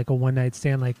saying like a one night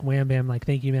stand, like Wham Bam, like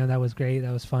thank you man, that was great,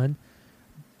 that was fun.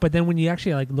 But then when you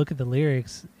actually like look at the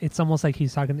lyrics, it's almost like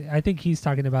he's talking. I think he's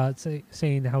talking about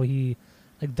saying how he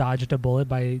like dodged a bullet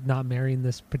by not marrying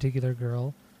this particular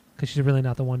girl because she's really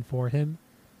not the one for him.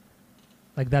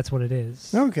 Like that's what it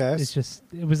is. Okay, it's just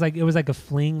it was like a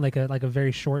fling, like a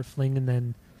very short fling, and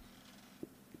then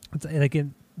it's like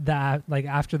in that, like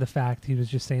after the fact, he was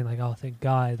just saying like, oh thank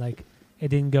God, like it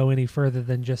didn't go any further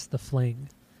than just the fling,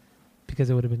 because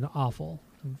it would have been awful,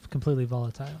 completely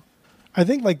volatile. I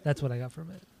think like that's what I got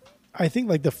from it. I think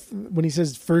like when he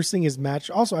says first thing is match.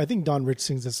 Also, I think Don Rich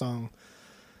sings the song,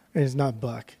 and it's not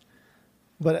Buck.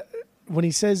 But when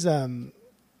he says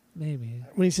maybe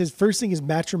when he says first thing is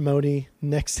matrimony,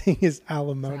 next thing is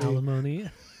alimony. It's alimony.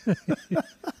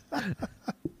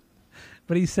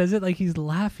 But he says it like he's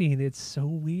laughing. It's so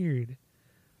weird,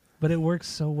 but it works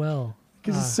so well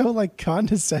because it's so like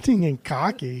condescending and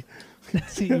cocky.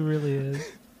 He really is.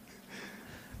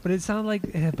 But it sounds like,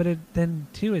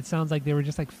 it sounds like they were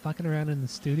just like fucking around in the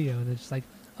studio, and it's just like,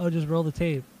 oh, just roll the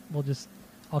tape.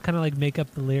 I'll kind of like make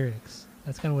up the lyrics.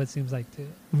 That's kind of what it seems like too.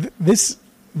 This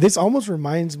almost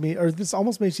reminds me, or this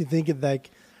almost makes you think of like,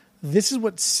 this is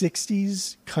what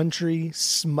 60s country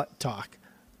smut talk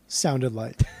sounded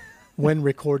like when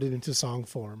recorded into song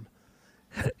form.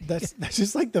 That's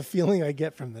just like the feeling I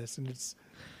get from this, and it's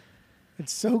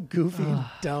so goofy and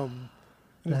dumb.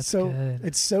 And That's good.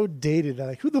 It's so dated.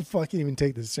 Like, who the fuck can even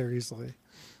take this seriously?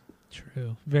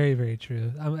 True. Very, very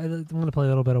true. I'm going to play a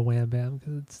little bit of Wham Bam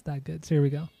because it's that good. So here we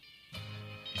go.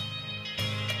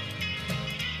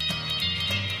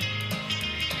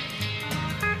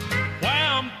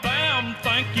 Wham, bam,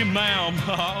 thank you, ma'am.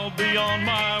 I'll be on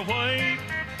my way.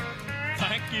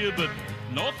 Thank you, but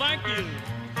no thank you.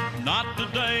 Not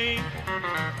today.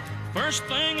 First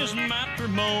thing is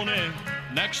matrimony.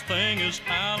 Next thing is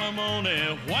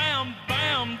alimony. Wham,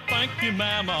 bam, thank you,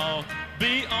 ma'am, I'll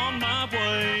be on my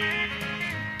way.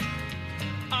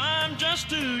 I'm just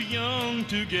too young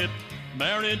to get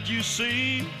married, you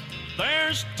see.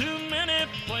 There's too many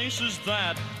places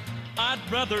that I'd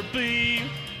rather be.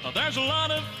 There's a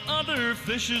lot of other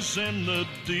fishes in the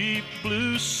deep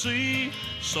blue sea.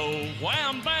 So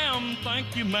wham, bam,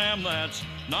 thank you, ma'am, that's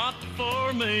not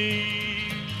for me.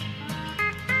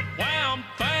 Wham,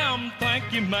 bam,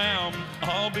 thank you, ma'am,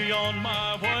 I'll be on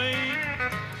my way.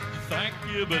 Thank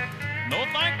you, but no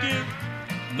thank you,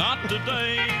 not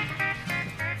today.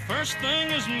 First thing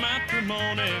is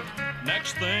matrimony.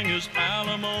 Next thing is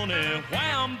alimony.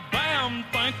 Wham, bam,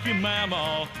 thank you,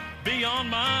 mama. Be on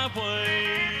my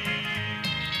way.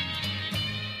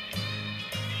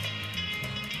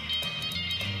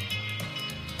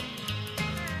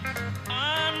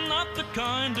 I'm not the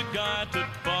kind of guy to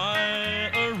buy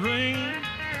a ring.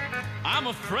 I'm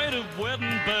afraid of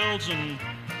wedding bells and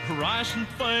rice and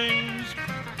things.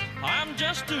 I'm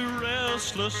just a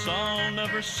restless, I'll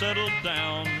never settle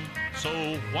down. So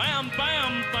wham,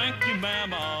 bam, thank you,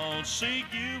 ma'am, I'll seek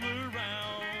you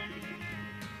around.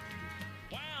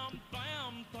 Wham,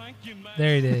 bam, thank you, ma'am.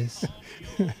 There it is.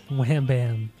 Wham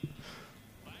bam.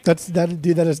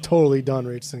 That is totally Don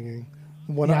Rich singing.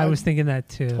 I was thinking that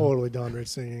too. Totally Don Rich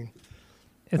singing.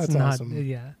 It's That's not. awesome.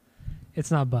 Yeah,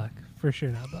 it's not Buck for sure.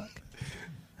 Not Buck.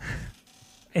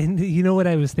 And you know what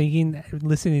I was thinking,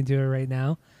 listening to it right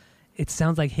now? It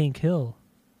sounds like Hank Hill.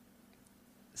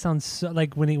 Sounds so,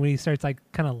 like when he starts like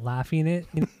kind of laughing it.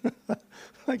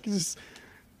 Like just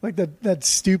like that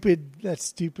stupid.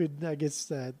 I guess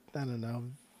that I don't know.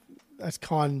 As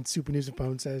Con Super News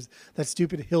Opponent says, that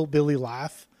stupid hillbilly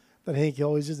laugh that Hank Hill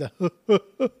always just.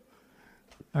 All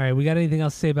right, we got anything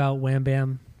else to say about Wham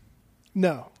Bam?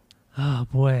 No. Oh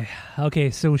boy. Okay,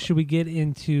 so should we get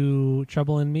into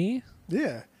Trouble in Me?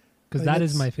 Yeah. Because that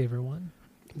is my favorite one.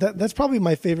 That's probably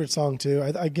my favorite song too.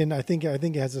 I think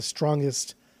it has the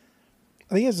strongest.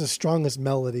 I think it has the strongest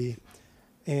melody,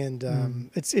 and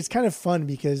it's kind of fun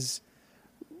because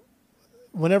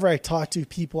whenever I talk to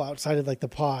people outside of like the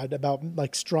pod about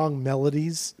like strong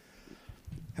melodies,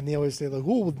 and they always say like,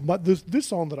 "Oh, this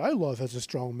song that I love has a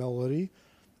strong melody,"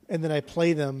 and then I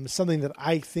play them something that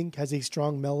I think has a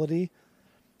strong melody,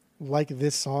 like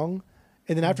this song.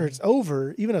 And then after it's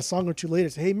over, even a song or two later,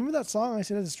 say, "Hey, remember that song I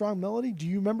said has a strong melody? Do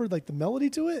you remember like the melody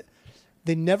to it?"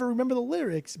 They never remember the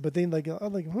lyrics, but they like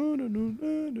they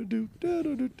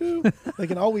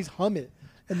can always hum it,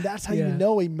 and that's how you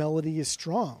know a melody is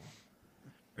strong.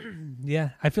 Yeah,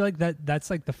 I feel like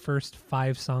that's like the first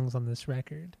 5 songs on this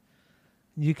record.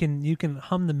 You can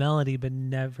hum the melody but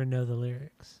never know the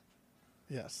lyrics.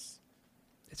 Yes.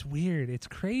 It's weird. It's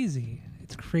crazy.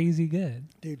 It's crazy good.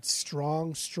 Dude,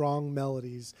 strong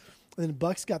melodies. And then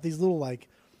Buck's got these little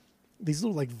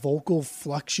vocal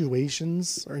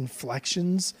fluctuations or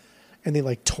inflections, and they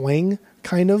like twang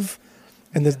kind of.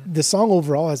 And the song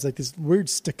overall has like this weird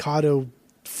staccato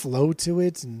flow to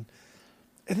it, and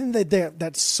then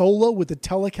that solo with the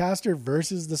Telecaster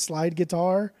versus the slide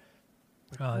guitar.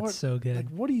 Oh, it's so good. Like,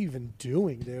 what are you even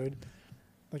doing, dude?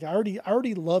 Like, I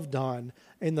already loved Don,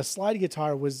 and the slide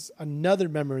guitar was another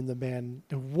member in the band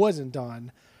who wasn't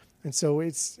Don, and so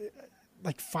it's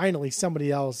like finally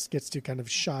somebody else gets to kind of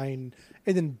shine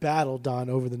and then battle Don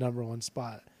over the number 1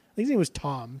 spot. I think his name was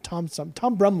Tom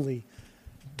Brumley.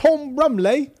 Tom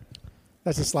Brumley.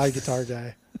 That's a slide guitar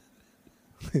guy.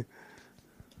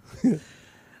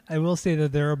 I will say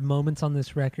that there are moments on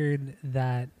this record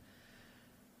that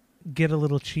get a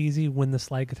little cheesy when the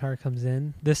slide guitar comes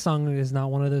in. This song is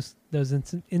not one of those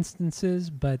instances,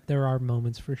 but there are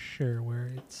moments for sure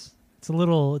where it's a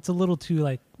little too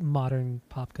like modern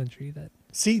pop country. That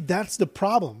see, that's the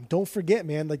problem. Don't forget,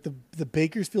 man. Like the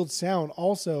Bakersfield sound.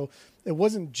 Also, it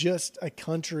wasn't just a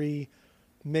country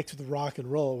mixed with rock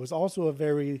and roll. It was also a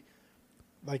very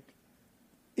like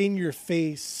in your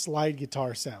face slide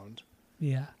guitar sound.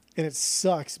 Yeah, and it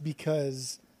sucks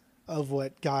because of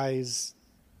what guys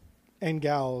and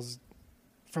gals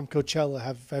from Coachella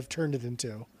have turned it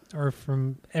into. Or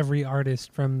from every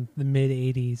artist from the mid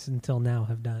 80s until now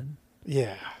have done.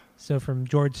 Yeah. So from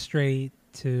George Strait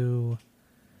to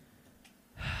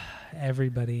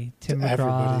everybody, Tim McGraw.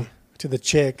 Everybody. To the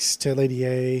Chicks, to Lady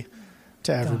A,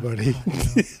 to everybody.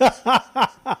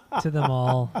 To them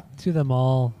all. To them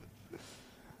all.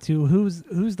 To who's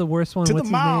the worst one? To What's the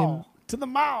his mall. name? To the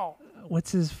mall.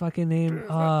 What's his fucking name?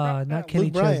 Not Kenny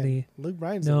Luke Bryan. Chesney. Luke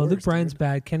Bryan's No, the worst, Luke Bryan's dude.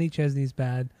 bad. Kenny Chesney's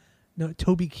bad. No,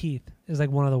 Toby Keith is like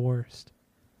one of the worst.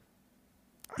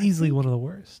 Easily one of the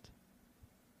worst.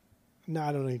 No,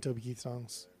 I don't know any Toby Keith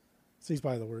songs. So he's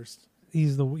probably the worst.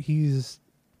 He's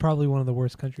probably one of the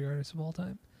worst country artists of all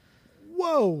time.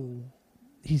 Whoa.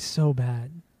 He's so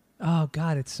bad. Oh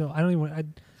God, it's so. I don't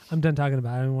even. I'm done talking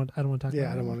about it. I don't want to talk about it.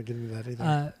 Yeah, I don't want to get into that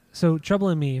either. So Trouble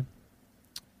in Me,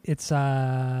 it's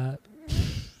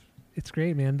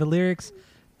great, man. The lyrics,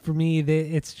 for me,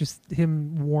 it's just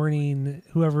him warning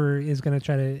whoever is going to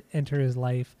try to enter his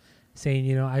life, saying,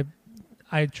 you know, I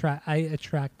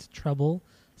attract trouble,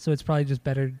 so it's probably just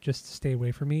better just to stay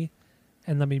away from me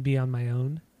and let me be on my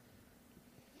own.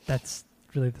 That's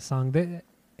really the song.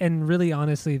 And really,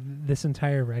 honestly, this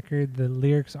entire record, the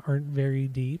lyrics aren't very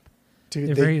deep. Dude,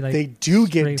 they're very, like, they do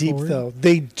get deep, straightforward. though.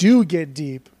 They do get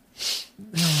deep.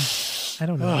 I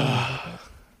don't know. about that.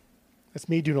 That's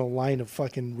me doing a line of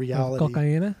fucking reality.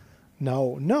 Cocaine?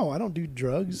 No, I don't do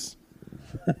drugs.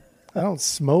 I don't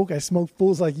smoke. I smoke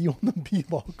fools like you on the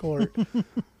b-ball court.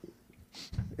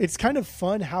 It's kind of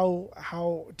fun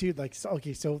how dude, like,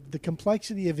 so the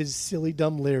complexity of his silly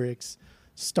dumb lyrics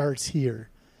starts here.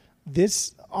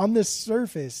 This, on the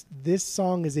surface, this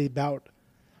song is about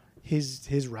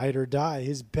his ride or die,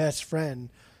 his best friend,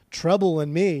 Trouble,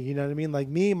 and me. You know what I mean? Like,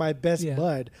 me and my best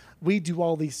bud. We do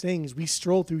all these things. We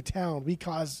stroll through town. We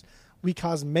cause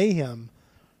mayhem.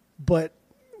 But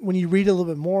when you read a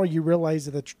little bit more, you realize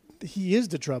that he is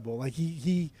the trouble. Like,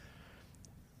 it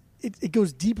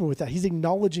goes deeper with that. He's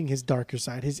acknowledging his darker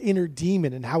side, his inner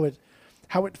demon, and how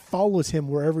it follows him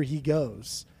wherever he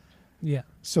goes. Yeah.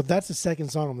 So that's the second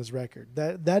song on this record.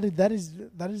 That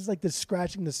is like the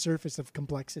scratching the surface of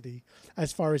complexity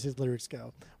as far as his lyrics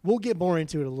go. We'll get more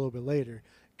into it a little bit later,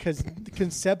 because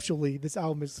conceptually this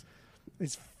album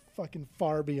is fucking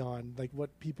far beyond like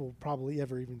what people probably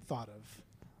ever even thought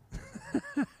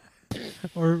of.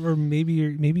 Or maybe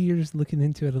you're just looking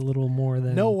into it a little more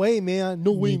than No way, man.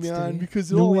 No way, man.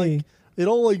 Because it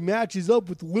all matches up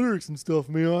with the lyrics and stuff,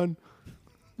 man.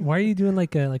 Why are you doing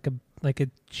like a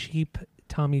cheap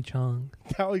Tommy Chong?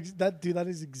 That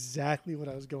is exactly what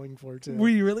I was going for too. Were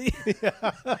you really?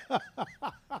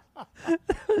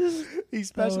 He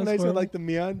specialized with like the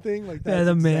man thing, like that. Yeah,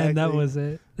 the man. That was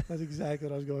it. That's exactly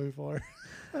what I was going for.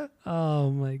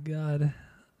 Oh my god,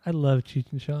 I love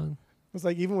Cheech and Chong. It was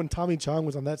like even when Tommy Chong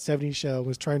was on that 70s show,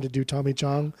 was trying to do Tommy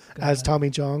Chong as Tommy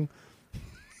Chong.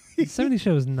 The 70s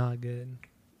show was not good.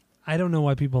 I don't know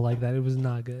why people like that. It was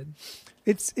not good.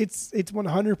 It's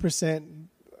 100%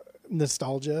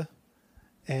 nostalgia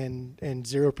and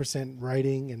 0%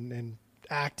 writing and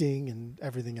acting and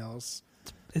everything else.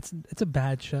 It's a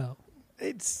bad show.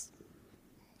 It's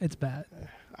bad.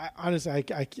 Honestly,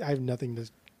 I have nothing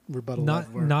to rebuttal.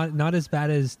 Not as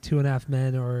bad as 2.5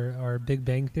 Men or Big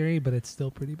Bang Theory, but it's still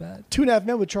pretty bad. 2.5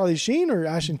 Men with Charlie Sheen or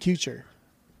Ashton Kutcher?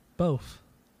 Both.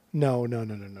 No.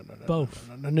 Both.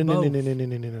 No.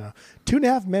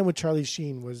 2.5 Men with Charlie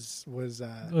Sheen was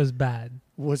bad.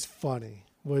 Was funny.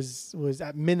 Was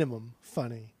at minimum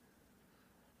funny.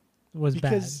 Was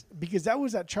bad. Because that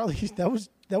was Charlie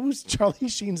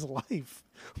Sheen's life.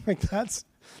 Like that's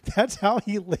how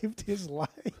he lived his life.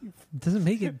 It doesn't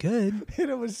make it good. And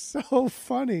it was so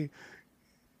funny.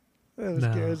 It was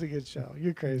good. It was a good show.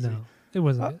 You're crazy. No, it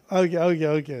wasn't.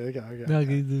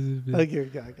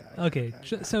 Okay.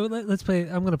 So let's play.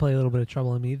 I'm going to play a little bit of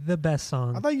Trouble in Me. The best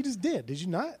song. I thought you just did. Did you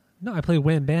not? No, I play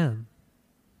Wham Bam.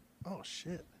 Oh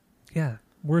shit. Yeah,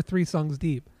 we're 3 songs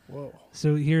deep. Whoa.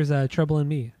 So here's Trouble in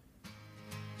Me.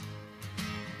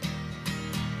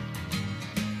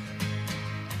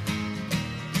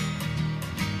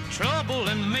 Trouble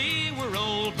and me, we're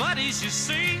old buddies, you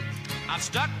see. I've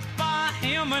stuck by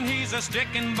him and he's a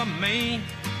sticking by me.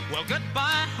 Well,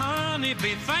 goodbye, honey,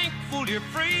 be thankful you're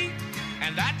free,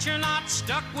 and that you're not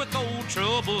stuck with old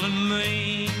Trouble and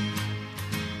me.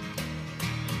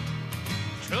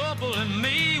 Trouble and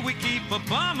me, we keep a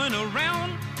bumming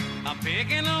around, a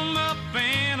picking them up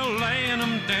and a laying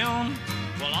them down.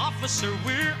 Well, officer,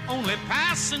 we're only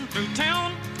passing through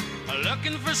town,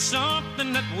 looking for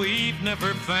something that we've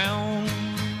never found.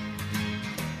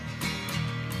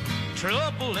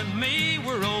 Trouble and me,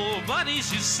 we're old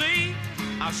buddies, you see.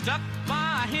 I've stuck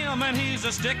by him and he's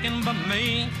a sticking by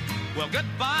me. Well,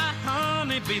 goodbye,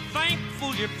 honey, be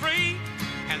thankful you're free,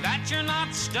 and that you're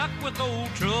not stuck with old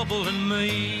Trouble and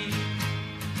me.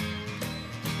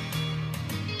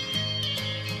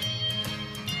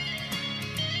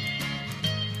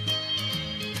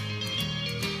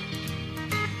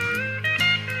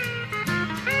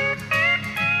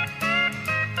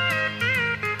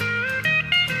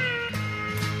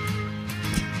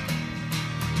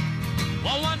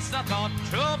 I thought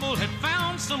Trouble had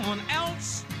found someone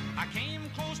else. I came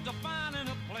close to finding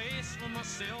a place for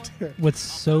myself. What's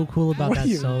so cool about that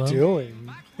solo? What are you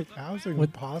doing? Like, how's it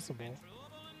impossible?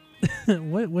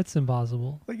 What's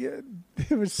impossible? Like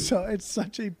it's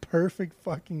such a perfect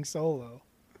fucking solo.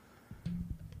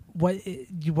 Why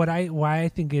I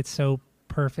think it's so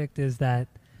perfect is that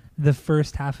the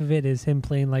first half of it is him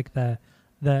playing like the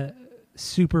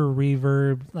super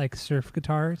reverb like surf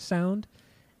guitar sound.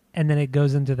 And then it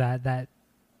goes into the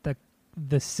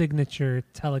signature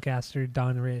Telecaster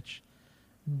Don Rich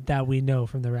that we know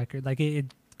from the record. Like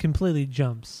it completely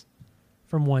jumps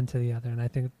from one to the other, and I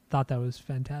thought that was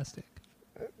fantastic.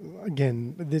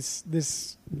 Again, this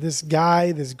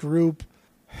guy, this group,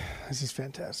 this is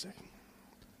fantastic.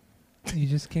 You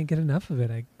just can't get enough of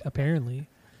it, apparently.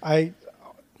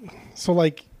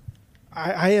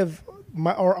 I have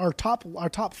our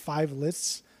top 5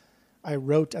 lists I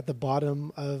wrote at the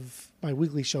bottom of my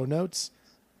weekly show notes.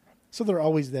 So they're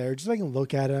always there. Just so I can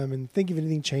look at them and think if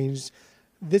anything changed.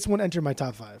 This one entered my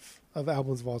top 5 of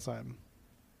albums of all time.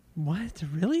 What?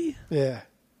 Really? Yeah.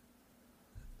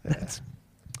 That's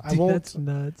That's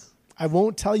nuts. I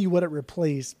won't tell you what it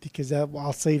replaced because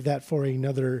I'll save that for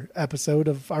another episode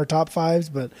of our top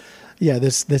 5s. But yeah,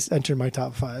 this entered my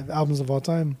top 5 albums of all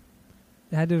time.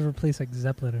 It had to replace like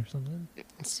Zeppelin or something.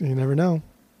 So you never know.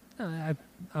 I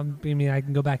mean, I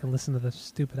can go back and listen to the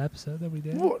stupid episode that we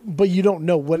did. Well, but you don't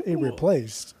know what it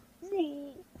replaced.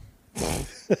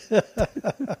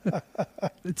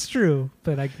 It's true,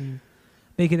 but I can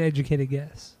make an educated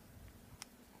guess.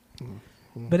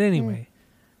 But anyway,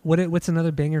 what's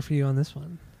another banger for you on this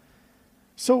one?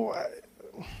 So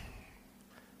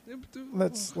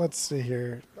let's see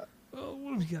here. Oh,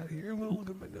 what do we got here? I'm gonna look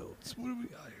at my notes. What do we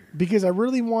got here? Because I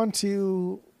really want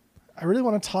to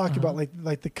talk about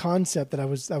like the concept that I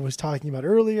was talking about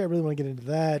earlier. I really want to get into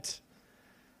that.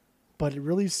 But it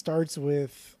really starts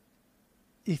with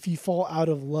if you fall out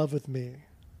of love with me.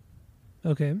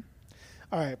 Okay.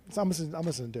 All right. So I'm just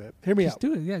gonna do it. Hear me Just out.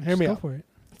 do it. Yeah, Hear just me go out. for it.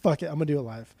 Fuck it. I'm gonna do it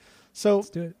live. So Let's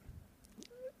do it.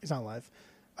 it's not live.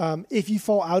 If you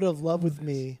fall out of love with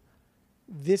me,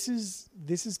 this is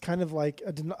kind of like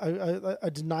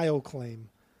a denial claim,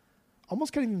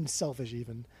 almost kind of even selfish.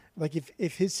 Even like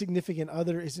if his significant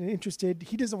other isn't interested,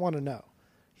 he doesn't want to know.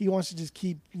 He wants to just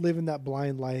keep living that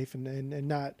blind life and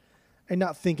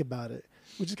not think about it,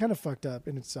 which is kind of fucked up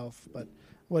in itself. But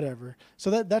whatever.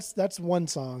 So that's one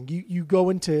song. You go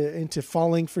into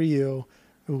Falling for You.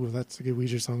 Ooh, that's a good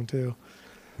Weezer song too.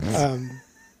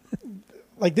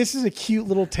 Like this is a cute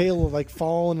little tale of like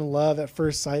falling in love at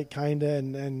first sight, kinda,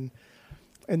 and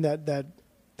that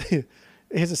it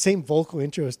has the same vocal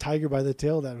intro as "Tiger by the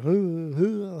Tail." That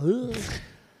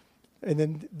and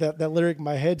then that lyric,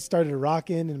 my head started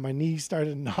rocking and my knees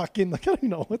started knocking. Like I don't even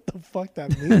know what the fuck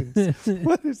that means,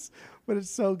 but it's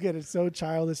so good. It's so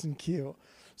childish and cute.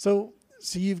 So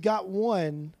you've got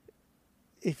one.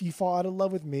 If you fall out of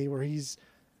love with me, where he's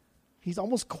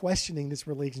almost questioning this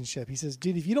relationship. He says,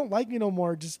 dude, if you don't like me no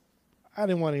more, I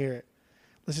didn't want to hear it.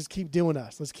 Let's just keep doing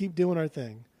us. Let's keep doing our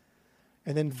thing.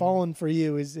 And then falling for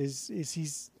you is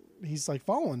he's like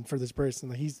falling for this person.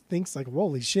 Like he thinks like,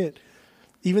 holy shit.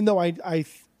 Even though I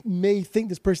may think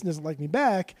this person doesn't like me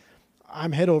back,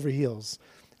 I'm head over heels.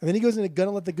 And then he goes into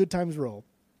Gonna Let the Good Times Roll.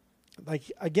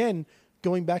 Like, again,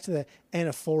 going back to the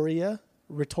anaphoria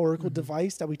rhetorical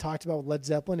device that we talked about with Led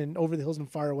Zeppelin and Over the Hills and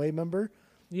Far Away, remember?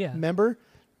 Yeah. Remember?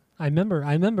 I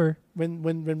remember.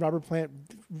 When Robert Plant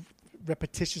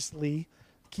repetitiously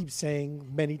keeps saying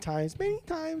many times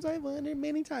I wonder,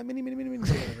 many,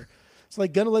 whatever. So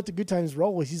like Gonna Let the Good Times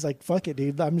Roll. He's like, fuck it,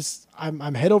 dude.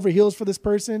 I'm head over heels for this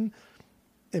person.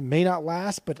 It may not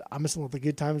last, but I'm just gonna let the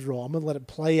good times roll. I'm gonna let it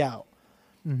play out.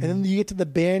 And then you get to the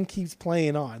band keeps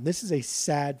playing on. This is a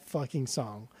sad fucking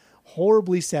song.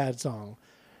 Horribly sad song.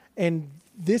 And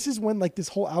this is when like this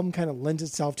whole album kind of lends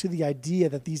itself to the idea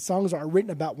that these songs are written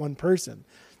about one person,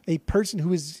 a person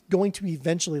who is going to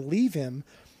eventually leave him.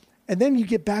 And then you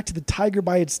get back to the tiger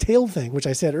by its tail thing, which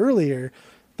I said earlier,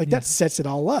 like that sets it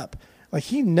all up. Like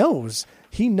he knows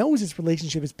this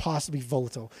relationship is possibly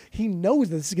volatile. He knows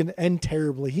that this is going to end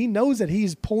terribly. He knows that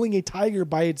he's pulling a tiger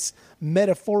by its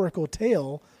metaphorical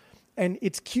tail, and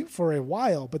it's cute for a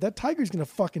while, but that tiger's going to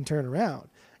fucking turn around.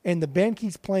 And the band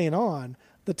keeps playing on.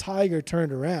 The tiger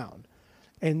turned around,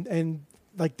 and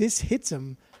like this hits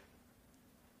him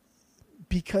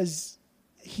because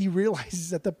he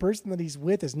realizes that the person that he's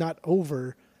with is not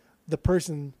over the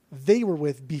person they were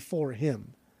with before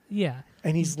him. Yeah.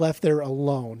 And he's left there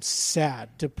alone,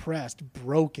 sad, depressed,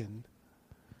 broken.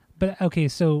 But okay,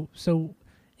 so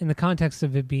in the context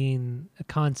of it being a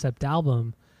concept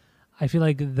album, I feel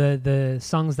like the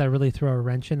songs that really throw a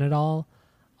wrench in it all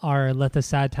are Let the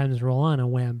Sad Times Roll On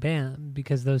and Wham Bam,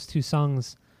 because those two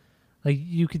songs, like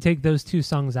you could take those two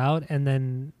songs out and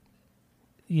then,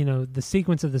 you know, the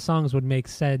sequence of the songs would make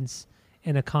sense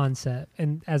in a concept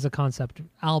and as a concept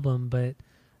album, but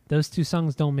those two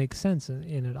songs don't make sense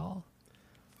in it all.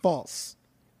 False.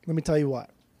 Let me tell you why.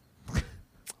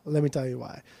 Let me tell you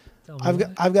why.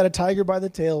 I've got a tiger by the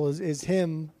tail is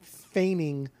him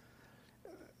feigning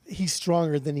he's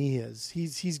stronger than he is.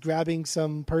 He's grabbing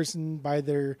some person by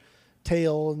their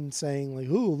tail and saying like,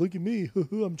 "Oh, look at me.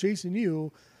 I'm chasing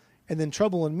you." And then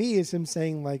Trouble in Me is him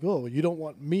saying like, "Oh, you don't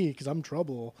want me because I'm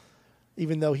trouble,"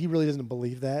 even though he really doesn't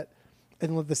believe that.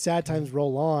 And Let the Sad Times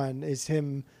Roll On is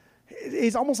him.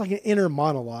 It's almost like an inner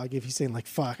monologue if he's saying like,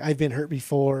 "Fuck, I've been hurt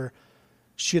before.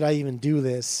 Should I even do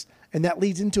this?" And that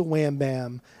leads into Wham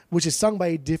Bam, which is sung by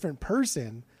a different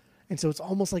person. And so it's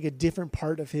almost like a different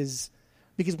part of his,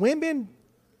 because Wham Bam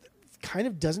kind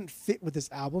of doesn't fit with this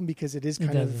album because it is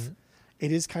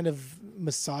kind of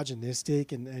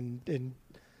misogynistic and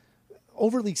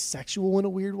overly sexual in a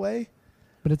weird way.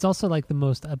 But it's also like the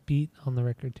most upbeat on the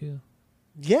record too.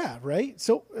 Yeah, right?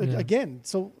 So again,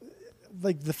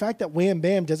 like the fact that Wham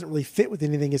Bam doesn't really fit with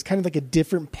anything is kind of like a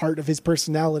different part of his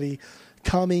personality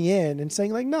coming in and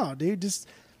saying like, no, dude, just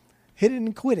hit it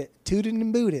and quit it, toot it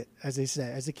and boot it, as they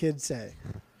say, as the kids say.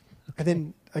 Okay. And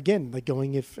then again, like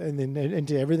going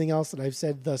into everything else that I've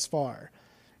said thus far.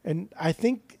 And I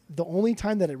think the only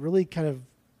time that it really kind of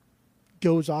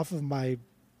goes off of my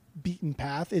beaten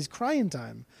path is Crying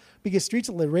Time, because Streets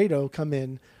of Laredo come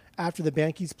in after the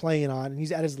band keeps playing on and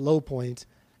he's at his low point.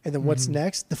 And then what's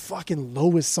next? The fucking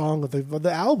lowest song of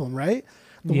the album, right?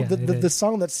 The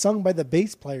song that's sung by the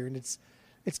bass player, and it's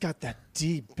got that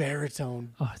deep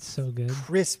baritone. Oh, it's so good.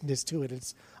 Crispness to it.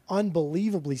 It's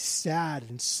unbelievably sad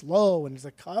and slow, and it's a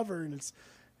cover, and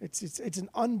it's an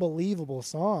unbelievable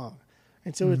song.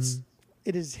 And so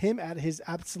it is him at his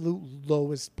absolute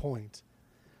lowest point.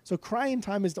 So Crying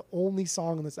Time is the only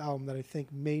song on this album that I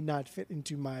think may not fit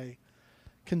into my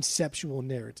conceptual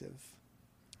narrative.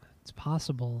 It's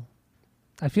possible.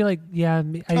 I feel like, I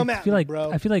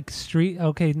feel like Street.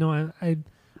 Okay, no,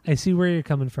 I see where you're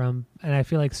coming from, and I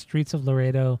feel like Streets of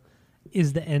Laredo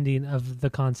is the ending of the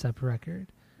concept record.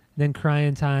 Then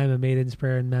Crying Time, A Maiden's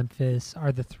Prayer, and Memphis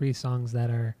are the three songs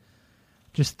that are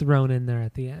just thrown in there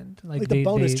at the end, like the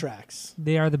bonus tracks.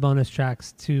 They are the bonus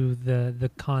tracks to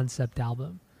the concept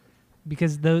album,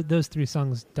 because those three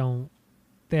songs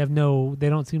they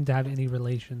don't seem to have any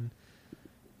relation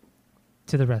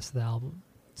to the rest of the album.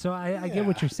 So I get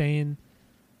what you're saying.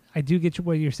 I do get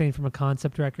what you're saying from a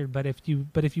concept record, but if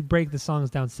you break the songs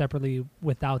down separately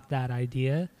without that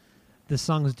idea, the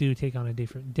songs do take on a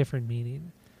different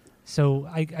meaning. So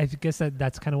I guess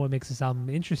that's kind of what makes this album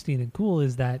interesting and cool,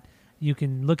 is that you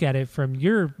can look at it from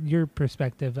your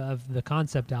perspective of the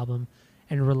concept album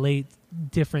and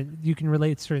you can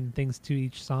relate certain things to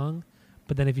each song,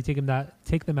 but then if you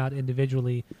take them out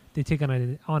individually, they take on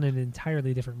an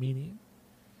entirely different meaning.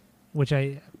 Which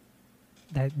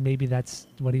maybe that's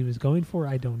what he was going for.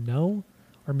 I don't know.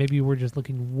 Or maybe we're just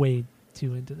looking way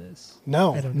too into this.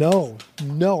 No.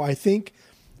 I think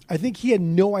he had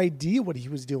no idea what he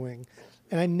was doing.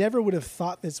 And I never would have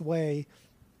thought this way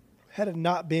had it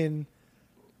not been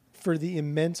for the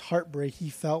immense heartbreak he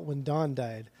felt when Don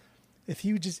died. If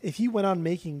he went on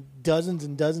making dozens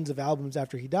and dozens of albums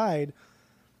after he died,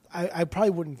 I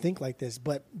probably wouldn't think like this,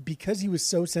 but because he was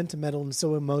so sentimental and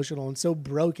so emotional and so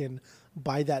broken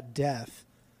by that death,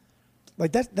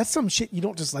 like that's some shit you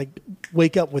don't just like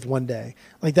wake up with one day.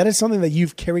 Like that is something that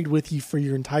you've carried with you for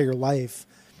your entire life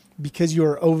because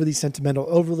you're overly sentimental,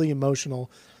 overly emotional.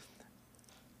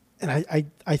 And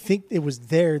I think it was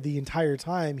there the entire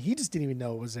time. He just didn't even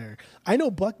know it was there. I know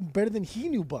Buck better than he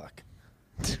knew Buck.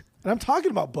 And I'm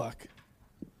talking about Buck.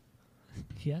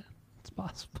 Yeah, it's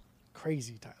possible.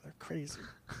 Crazy, Tyler. Crazy.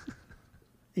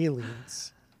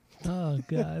 Aliens. Oh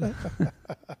God.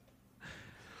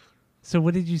 So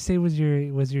what did you say was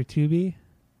your Tubi?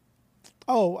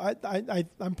 Oh,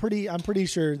 I'm pretty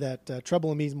sure that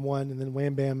Trouble in Me is 1, and then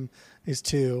Wham Bam is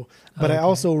 2. But okay. I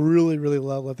also really, really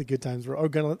love Let the Good Times Roll. Or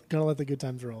gonna Let the Good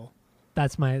Times Roll.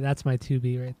 That's my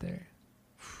Tubi right there.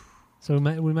 So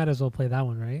we might as well play that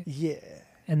one, right? Yeah.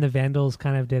 And the Vandals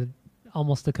kind of did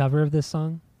almost a cover of this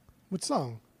song. What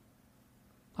song?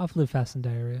 Off Live Fast and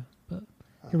Diarrhea. But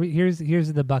here's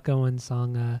the Buck Owens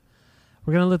song.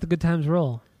 We're gonna let the good times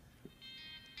roll.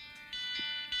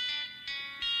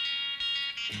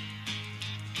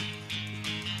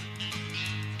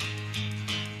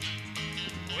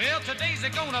 Well, today's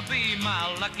gonna be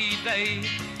my lucky day.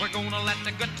 We're gonna let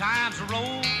the good times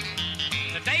roll.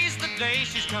 Today's the day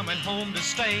she's coming home to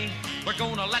stay. We're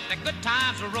gonna let the good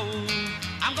times roll.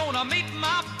 I'm gonna meet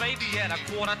my baby at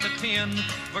 9:45.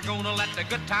 We're gonna let the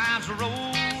good times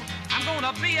roll. I'm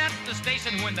gonna be at the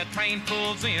station when the train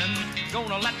pulls in.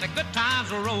 Gonna let the good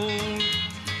times roll.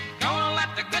 Gonna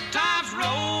let the good times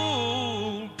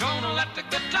roll. Gonna let the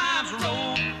good times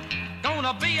roll.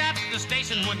 Gonna be at the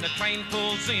station when the train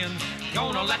pulls in.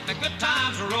 Gonna let the good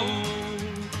times roll.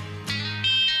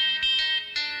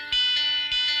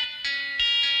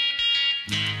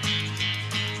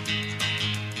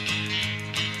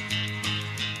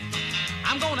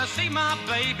 I'm gonna see my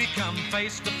baby come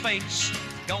face to face.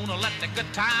 Gonna let the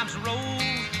good times roll.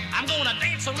 I'm gonna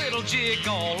dance a little jig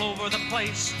all over the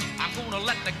place. I'm gonna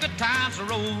let the good times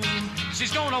roll.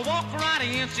 She's gonna walk right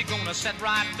in, she's gonna sit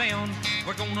right down.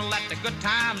 We're gonna let the good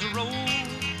times roll.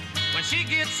 When she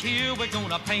gets here, we're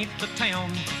gonna paint the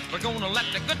town. We're gonna let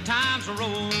the good times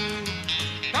roll.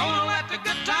 Gonna let the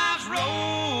good times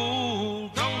roll.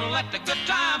 Gonna let the good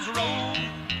times roll.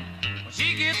 When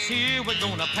she gets here, we're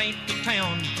gonna paint the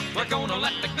town. We're gonna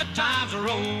let the good times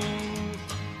roll.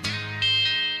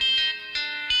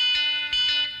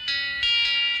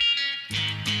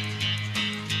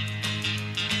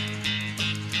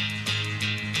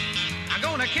 I'm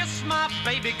gonna kiss my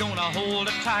baby, gonna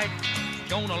hold her tight.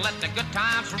 Gonna let the good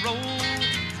times roll.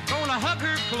 Gonna hug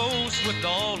her close with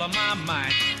all of my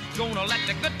might. Gonna let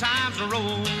the good times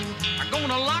roll. I'm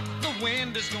gonna lock the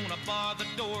windows, gonna bar the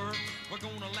door. We're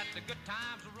gonna let the good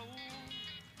times roll.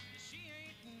 She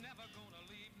ain't never gonna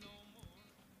leave no more.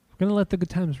 We're gonna let the good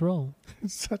times roll.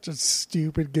 It's such a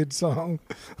stupid good song.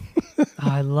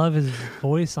 I love his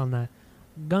voice on that.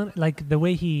 Like the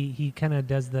way he kind of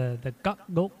does the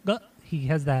go. He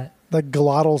has that. The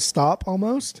glottal stop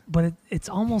almost. But it's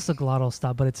almost a glottal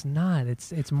stop, but it's not.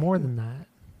 It's more than that.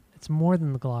 It's more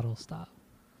than the glottal stop.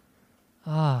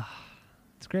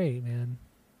 It's great, man.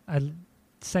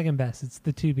 Second best. It's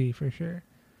the 2B for sure.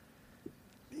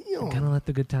 You know, Gonna let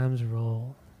the good times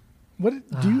roll. what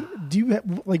do you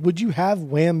like? Would you have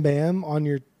Wham Bam on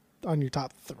your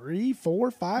top 3,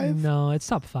 4, 5? No, it's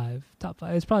top 5. Top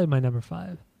 5. It's probably my number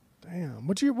 5. Damn.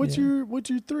 What's your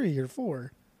 3 or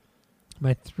 4?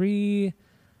 My 3,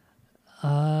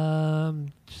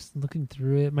 just looking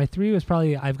through it. My 3 was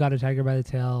probably I've Got a Tiger by the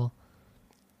Tail.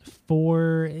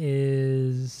 4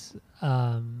 is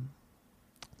Let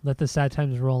the Sad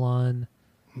Times Roll On.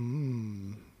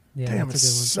 Yeah, Damn,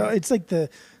 that's a good one. it's like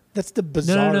that's the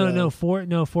bizarre. No. 4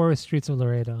 was Streets of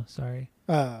Laredo. Sorry.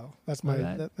 Oh, that's My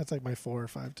bad. that's like my 4 or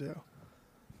 5 too.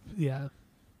 Yeah.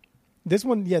 This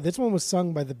one was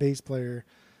sung by the bass player.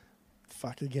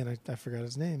 Fuck again, I forgot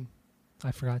his name.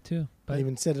 I forgot too. But I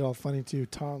even said it all funny too.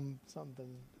 Tom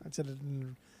something. I said it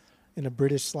in a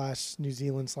British / New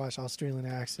Zealand / Australian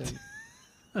accent.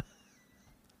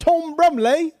 Tom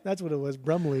Brumley. That's what it was.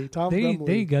 Brumley. Tom Brumley.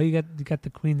 there you go. You got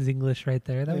the Queen's English right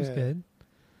there. That was Yeah. good.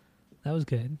 That was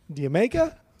good.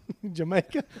 Jamaica.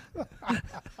 Jamaica.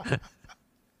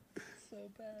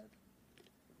 So bad.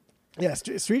 Yeah,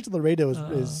 Streets of Laredo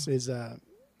is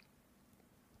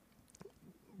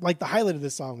like the highlight of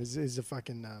this song is a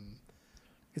fucking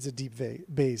is a deep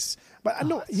bass. But I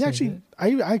know so good.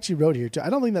 I actually wrote here too. I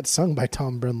don't think that's sung by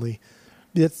Tom Brumley.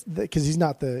 That's because he's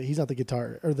not the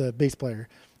guitar or the bass player.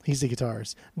 He's the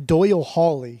guitarist. Doyle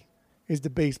Hawley is the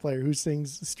bass player who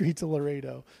sings Streets of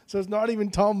Laredo. So it's not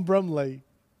even Tom Brumley.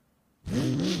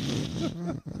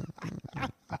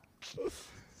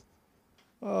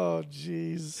 Oh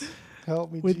jeez,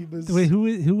 help me, Jeebus. Wait,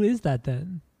 who is that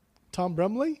then? Tom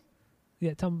Brumley?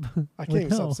 Yeah, Tom. I can't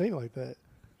even stop saying it like that.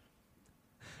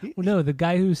 Well, no, the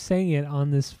guy who sang it on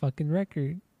this fucking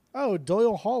record. Oh,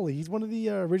 Doyle Hawley. He's one of the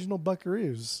original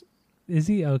Buckaroos. Is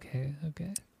he? Okay.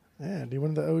 Yeah, dude,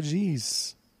 one of the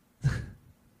OGs.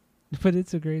 But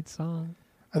it's a great song.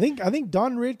 I think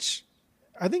Don Rich.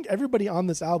 I think everybody on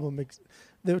this album,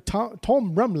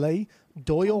 Tom Brumley,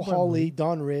 Doyle Hawley,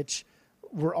 Don Rich,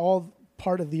 were all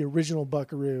part of the original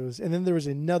Buckaroos, and then there was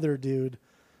another dude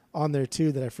on there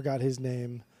too that I forgot his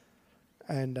name,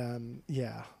 and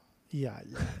yeah.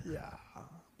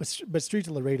 But Streets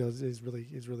of Laredo is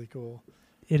really cool.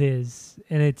 It is,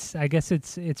 and I guess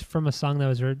it's from a song that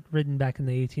was written back in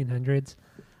the 1800s,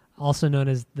 also known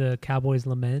as the Cowboy's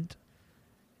Lament,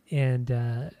 and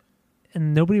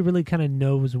nobody really kind of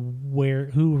knows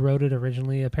who wrote it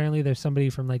originally. Apparently, there's somebody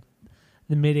from like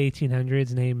the mid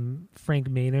 1800s named Frank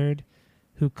Maynard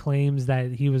who claims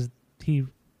that he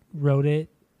wrote it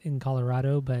in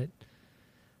Colorado, but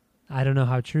I don't know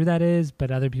how true that is.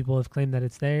 But other people have claimed that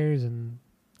it's theirs, and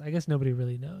I guess nobody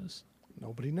really knows.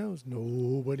 Nobody knows.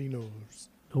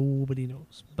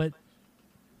 But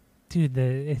dude,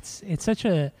 it's such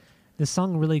a the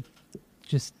song really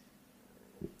just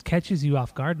catches you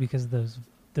off guard because of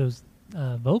those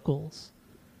vocals.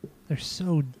 They're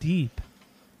so deep.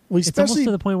 Well, It's almost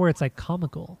to the point where it's like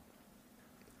comical.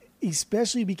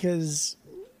 Especially because,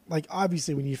 like,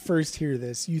 obviously when you first hear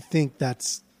this, you think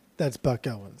that's Buck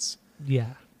Owens.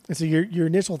 Yeah. And so your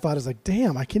initial thought is like,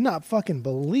 damn, I cannot fucking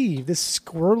believe this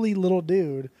squirrely little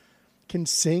dude can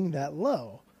sing that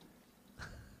low.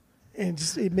 And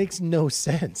it makes no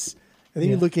sense. And then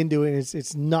you look into it, and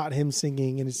it's not him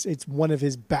singing, and it's one of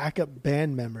his backup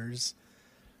band members.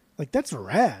 Like, that's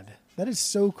rad. That is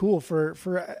so cool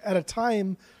for at a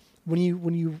time when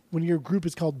your group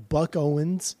is called Buck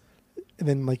Owens, and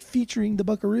then like featuring the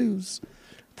Buckaroos,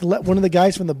 to let one of the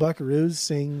guys from the Buckaroos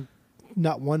sing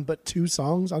not one but 2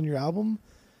 songs on your album.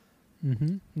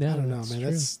 Mm-hmm. Yeah, I don't know, that's man.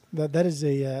 true. That is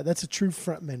a true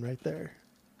frontman right there.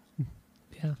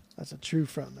 Yeah, That's a true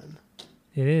frontman.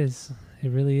 it is. It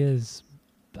really is.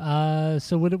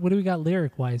 So what do we got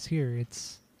lyric wise here?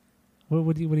 It's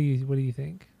what do you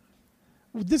think?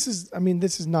 Well, this is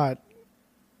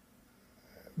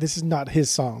not his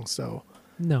song, so,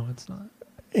 No, it's not.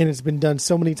 and it's been done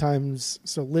so many times.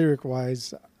 So lyric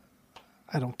wise,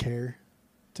 I don't care,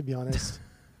 to be honest.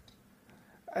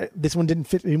 This one didn't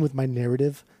fit in with my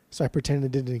narrative, so I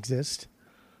pretended it didn't exist.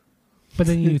 But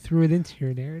then you threw it into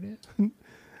your narrative.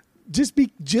 Just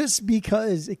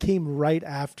because it came right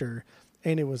after,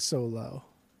 and it was so low.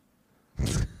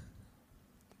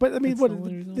 But I mean, That's the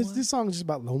only reason why. this song is just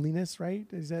about loneliness, right?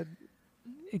 Is that?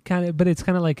 It kind of, but it's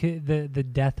kind of like the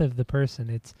death of the person.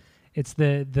 It's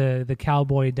the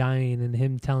cowboy dying and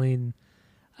him telling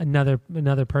another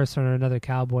person or another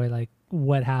cowboy like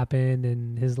what happened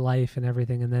and his life and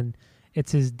everything, and then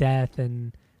it's his death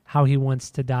and how he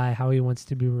wants to die, how he wants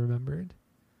to be remembered.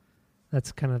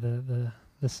 That's kind of the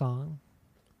song.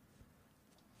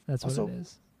 That's what it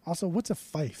is. Also, what's a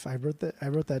fife? I wrote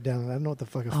that down. I don't know what the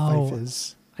fuck a Oh. fife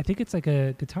is. I think it's like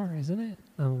a guitar, isn't it?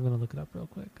 I'm gonna look it up real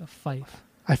quick. A fife.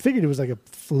 I figured it was like a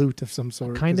flute of some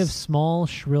sort. Kind of 'cause small,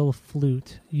 shrill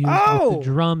flute used with Oh! the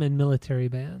drum in military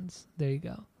bands. There you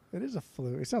go. It is a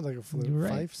flute. It sounds like a flute. You're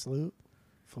right. Fife, flute.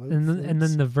 And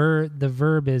then the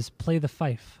verb is play the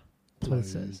fife. That's what it Play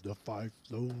says. the fife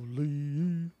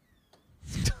slowly.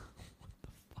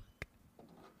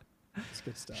 It's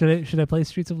good stuff. Should I play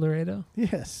Streets of Laredo?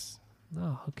 Yes.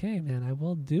 Oh, okay, man. I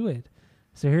will do it.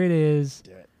 So here it is.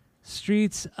 Do it.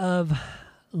 Streets of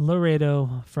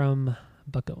Laredo from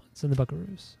Buck Owens and the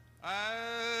Buckaroos.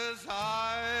 As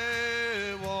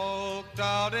I walked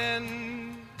out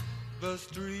in the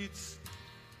streets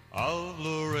of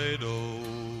Laredo,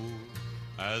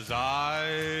 as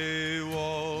I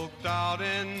walked out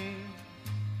in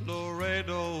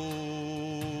Laredo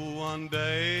one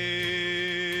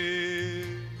day,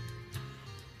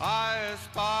 I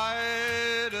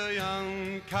espied a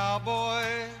young cowboy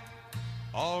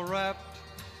all wrapped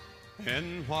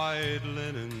in white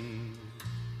linen,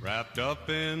 wrapped up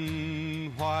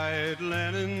in white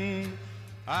linen,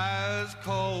 as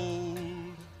cold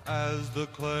as the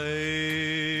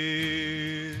clay.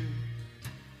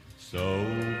 So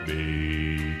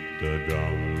beat the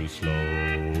drum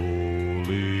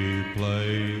slowly,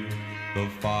 play the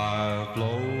fife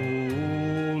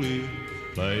slowly,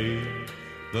 play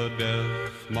the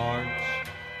death march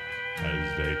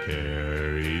as they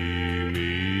carry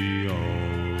me on.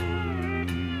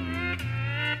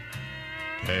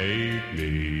 Take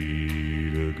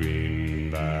me to Green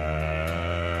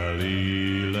Valley,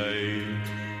 lay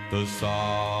the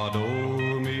sod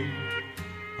o'er me.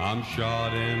 I'm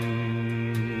shot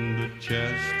in the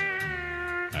chest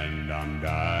and I'm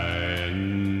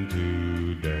dying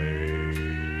today.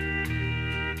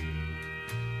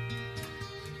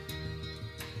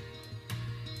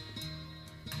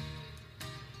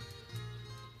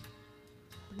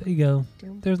 There you go.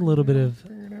 There's a little bit of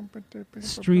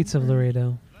Streets of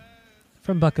Laredo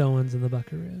from Buck Owens and the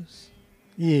Buckaroos.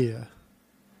 Yeah.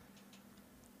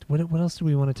 What else do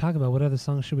we want to talk about? What other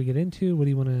songs should we get into? What do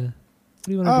you want to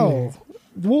do? Oh,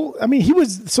 well, I mean,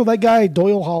 that guy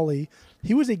Doyle Hawley.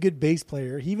 He was a good bass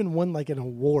player. He even won like an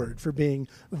award for being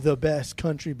the best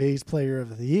country bass player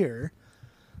of the year.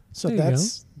 So There you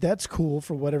that's cool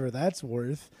for whatever that's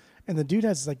worth. And the dude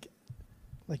has like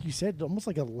you said, almost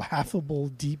like a laughable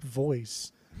deep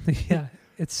voice. Yeah,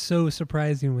 it's so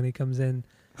surprising when he comes in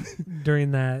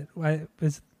during that.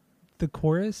 Is the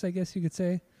chorus? I guess you could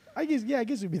say. I guess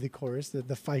it would be the chorus,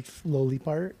 the fife lowly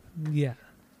part. Yeah.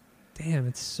 Damn,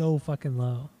 it's so fucking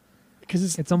low.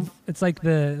 Because It's like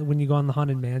when you go on the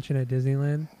Haunted Mansion at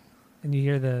Disneyland, and you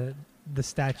hear the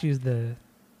statues. The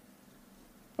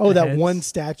that heads. one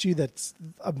statue that's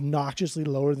obnoxiously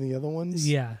lower than the other ones.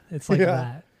 Yeah, it's like Yeah.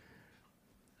 that.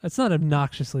 It's not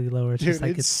obnoxiously lower. It's Dude, just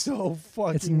like it's so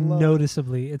fucking it's low.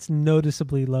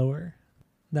 noticeably lower.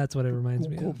 That's what it reminds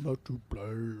me of. Not to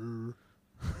play.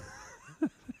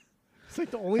 It's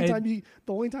like the only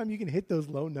time you can hit those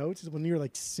low notes is when you're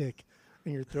like sick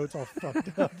and your throat's all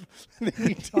fucked up, and then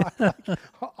you talk like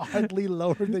oddly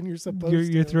lower than you're supposed to.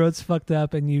 Your throat's fucked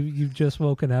up and you've just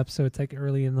woken up, so it's like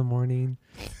early in the morning.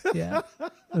 Yeah,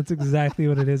 that's exactly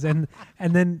what it is. And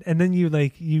then you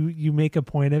like you make a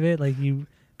point of it, like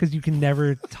because you can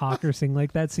never talk or sing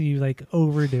like that, so you like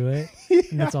overdo it,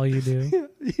 and that's all you do.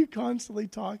 You constantly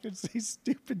talk and say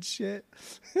stupid shit.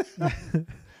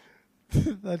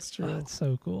 That's true. Oh, it's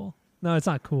so cool. No, it's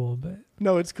not cool, but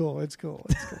No, it's cool. It's cool.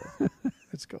 It's cool.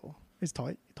 It's cool. It's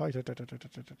tight. Tight.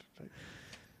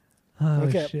 oh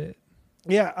Okay. shit.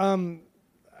 Yeah.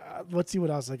 Let's see what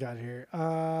else I got here.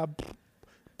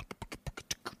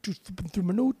 Just flipping through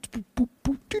my notes.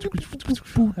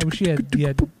 I wish you had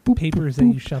papers that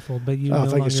you shuffled, but you no if I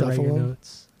could longer write shuffle your them?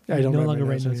 notes. I You don't no write my longer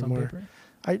write notes notes on anymore.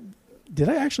 paper. Did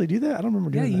I actually do that? I don't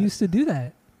remember Yeah, doing you that. used to do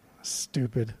that.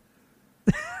 Stupid.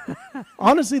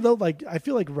 Honestly, though, like I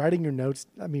feel like writing your notes.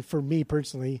 I mean, for me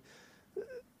personally,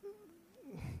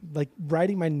 like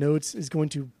writing my notes is going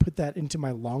to put that into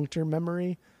my long-term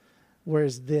memory,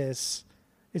 whereas this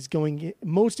is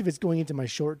most of it's going into my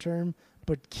short-term.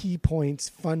 But key points,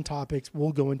 fun topics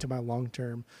will go into my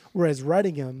long-term. Whereas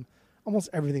writing them, almost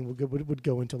everything would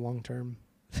go into long-term.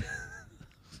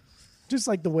 just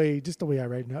the way I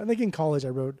write now. I think in college I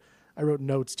wrote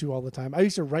notes too all the time. I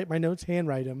used to write my notes,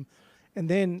 handwrite them, and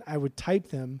then I would type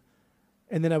them,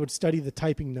 and then I would study the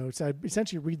typing notes. I'd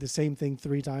essentially read the same thing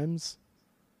 3 times.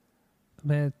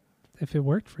 Man, if it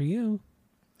worked for you.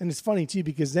 And it's funny too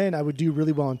because then I would do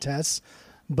really well on tests,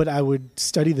 but I would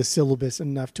study the syllabus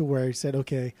enough to where I said,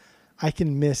 okay, I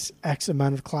can miss X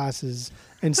amount of classes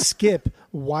and skip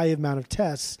Y amount of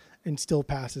tests and still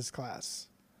pass this class.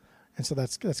 And so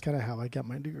that's kind of how I got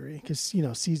my degree because,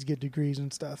 C's get degrees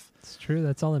and stuff. It's true.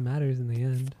 That's all that matters in the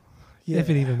end. Yeah. If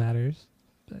it even matters.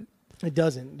 But It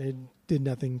doesn't. It did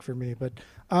nothing for me. But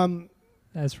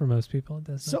as for most people, it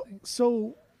does nothing.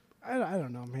 so I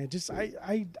don't know, man. Just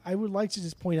I would like to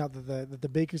just point out that the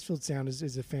Bakersfield sound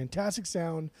is a fantastic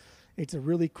sound. It's a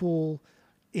really cool,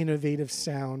 innovative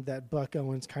sound that Buck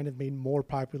Owens kind of made more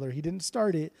popular. He didn't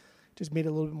start it, just made it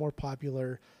a little bit more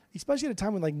popular, especially at a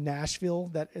time when like Nashville,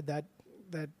 that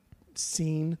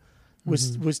scene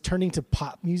was turning to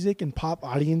pop music and pop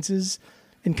audiences,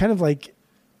 and kind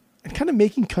of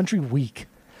making country weak.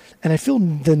 And I feel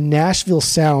the Nashville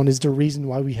sound is the reason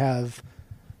why we have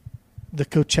the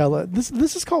Coachella.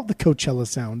 This is called the Coachella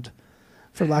sound,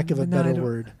 for lack of a better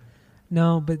word.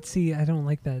 No, but see, I don't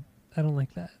like that.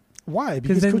 Why?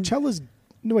 Because Coachella's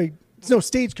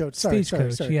Stagecoach. Sorry.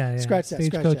 Yeah. Scratch that.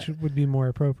 Stagecoach would be more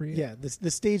appropriate. Yeah,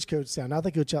 the Stagecoach sound, not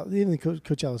the Coachella. Even the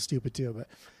Coachella's stupid too, but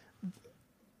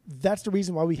that's the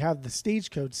reason why we have the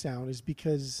Stagecoach sound is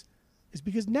because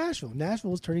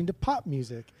Nashville is turning to pop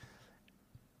music,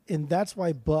 and that's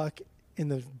why Buck and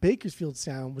the Bakersfield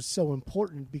sound was so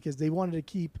important because they wanted to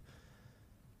keep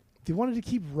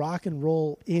rock and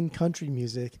roll in country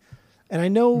music. And I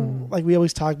know, like we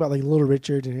always talk about, like Little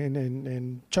Richard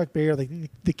and Chuck Berry, like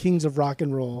the kings of rock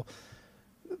and roll.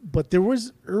 But there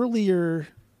was earlier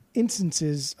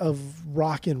instances of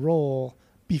rock and roll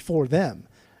before them,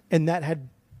 and that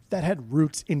had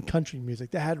roots in country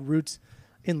music. That had roots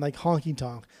in like honky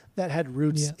tonk. That had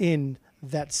roots in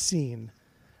that scene.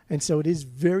 And so it is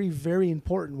very, very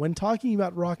important when talking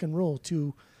about rock and roll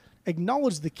to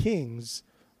acknowledge the kings,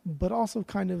 but also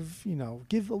kind of,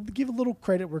 give a little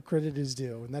credit where credit is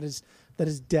due. And that is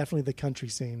definitely the country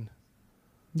scene.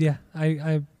 Yeah,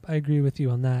 I agree with you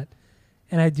on that.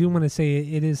 And I do want to say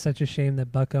it is such a shame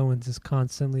that Buck Owens is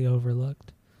constantly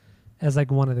overlooked as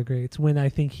like one of the greats when I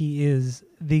think he is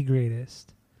the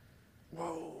greatest.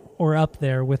 Whoa. Or up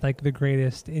there with like the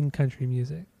greatest in country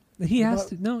music.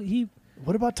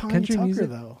 What about Tanya country Tucker, music?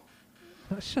 though?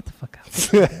 Oh, shut the fuck up.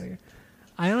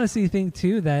 I honestly think,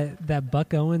 too, that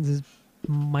Buck Owens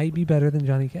might be better than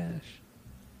Johnny Cash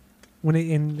when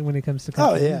it comes to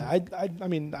country music. I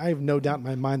mean, I have no doubt in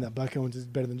my mind that Buck Owens is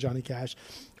better than Johnny Cash.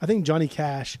 I think Johnny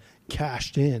Cash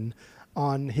cashed in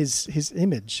on his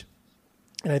image.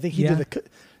 And I think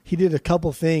he did a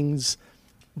couple things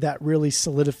that really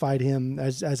solidified him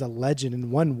as a legend. And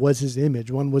one was his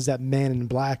image. One was that Man in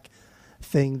Black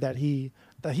thing that he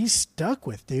stuck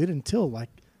with, dude, until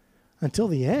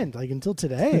the end, like until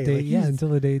today. Until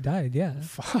the day he died. Yeah.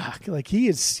 Fuck, like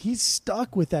he's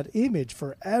stuck with that image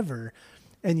forever.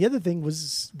 And the other thing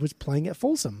was playing at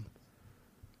Folsom.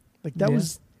 Like that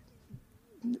was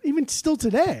even still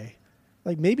today.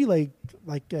 Like maybe I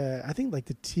think like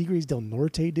the Tigres del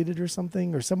Norte did it or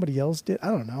something, or somebody else did.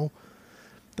 I don't know.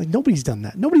 Like nobody's done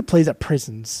that. Nobody plays at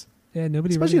prisons. Yeah,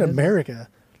 nobody. Especially really in America.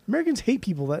 Americans hate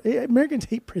Americans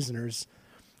hate prisoners.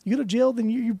 You go to jail, then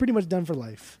you're pretty much done for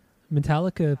life.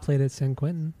 Metallica played at San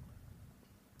Quentin.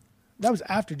 That was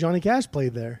after Johnny Cash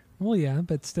played there. Well, yeah,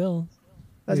 but still.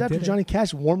 That was after Johnny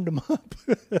Cash warmed him up.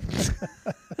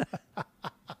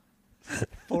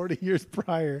 40 years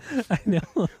prior. I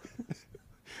know.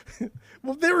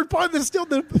 Well, they were probably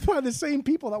the same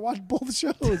people that watched both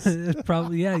shows.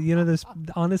 Probably, yeah.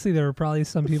 Honestly, there were probably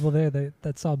some people there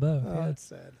that saw both. Oh, that's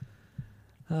sad.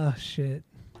 Oh, shit.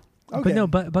 Okay. But no,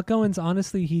 Buck Owens,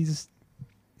 honestly, he's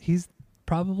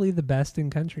probably the best in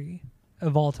country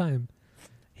of all time.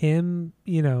 Him,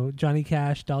 Johnny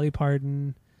Cash, Dolly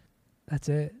Parton, That's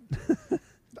it.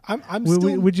 I'm Would,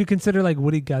 still would you consider like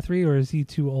Woody Guthrie, or is he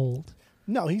too old?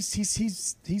 no. He's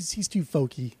too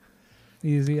folky.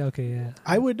 Is he? Okay, yeah.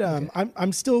 I would. Okay.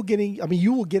 I'm still getting. I mean,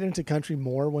 you will get into country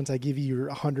more once I give you your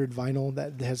 100 vinyl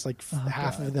that has like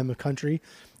half God. of them a country.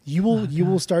 You will. You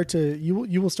will God. start to.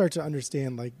 You will start to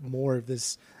understand like more of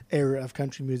this era of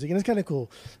country music, and it's kind of cool.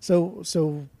 So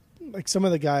like some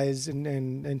of the guys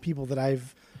and people that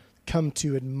I've come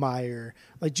to admire,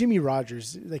 like Jimmy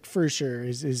Rogers, like for sure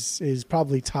is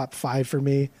probably top 5 for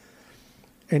me.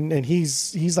 And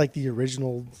he's like the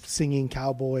original singing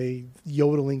cowboy,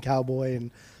 yodeling cowboy,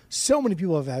 and so many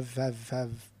people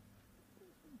have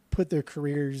put their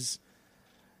careers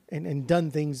and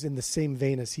done things in the same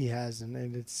vein as he has, and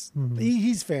it's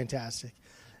he's fantastic.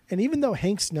 And even though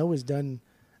Hank Snow has done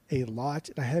a lot,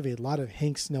 and I have a lot of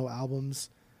Hank Snow albums,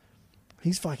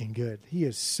 he's fucking good. He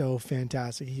is so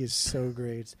fantastic. He is so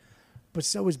great. But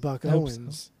so is Buck I hope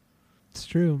Owens. It's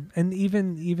true. And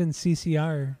even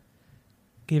CCR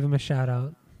gave him a shout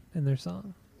out in their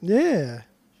song. Yeah.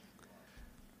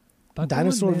 Buck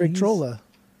Dinosaur Owens, man, he's Victrola.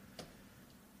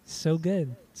 So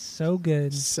good. So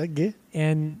good. So good.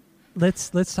 And let's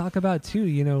talk about too,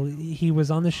 you know, he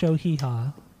was on the show Hee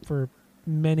Haw for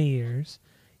many years.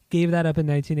 Gave that up in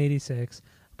 1986,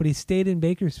 but he stayed in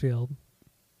Bakersfield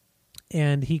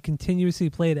and he continuously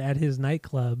played at his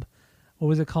nightclub. What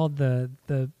was it called? The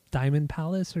Diamond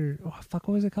Palace, or what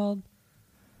was it called?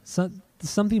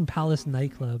 Something Palace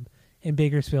nightclub in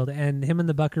Bakersfield, and him and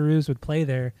the Buckaroos would play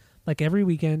there like every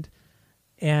weekend,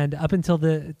 and up until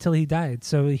till he died.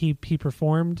 So he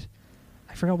performed.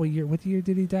 I forgot what year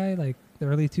did he die? Like the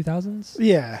early 2000s,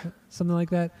 Yeah. something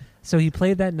like that. So he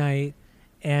played that night,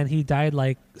 and he died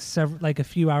like a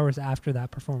few hours after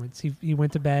that performance. He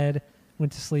went to bed,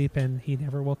 went to sleep, and he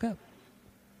never woke up.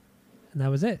 And that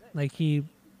was it. Like he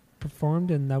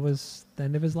performed, and that was the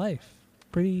end of his life.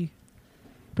 Pretty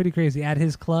crazy. At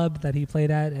his club that he played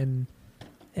at, and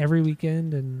every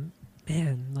weekend, and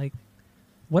man, like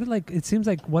it seems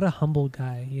like what a humble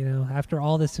guy, you know, after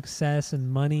all the success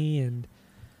and money and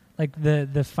like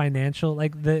the financial,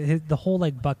 like the whole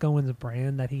like Buck Owens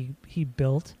brand that he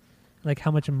built, like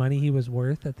how much money he was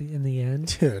worth in the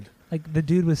end. Dude. Like the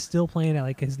dude was still playing at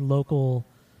like the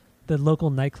local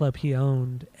nightclub he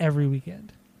owned every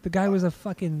weekend. The guy was a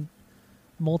fucking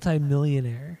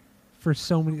multi-millionaire for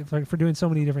doing so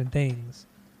many different things,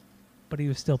 but he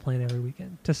was still playing every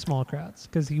weekend to small crowds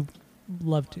because he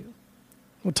loved to.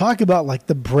 We'll talk about like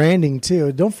the branding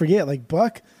too. Don't forget, like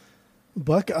Buck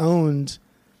owned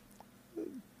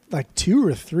like 2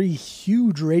 or 3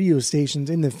 huge radio stations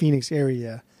in the Phoenix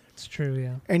area. It's true,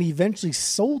 yeah. And eventually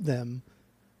sold them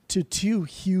to 2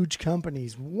 huge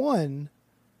companies. One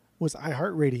was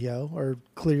iHeartRadio or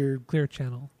Clear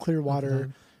Channel,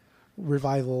 Clearwater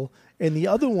Revival, and the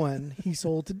other one he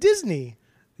sold to Disney.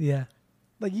 Yeah,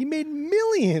 Like he made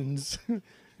millions.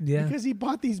 yeah. Because he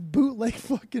bought these bootleg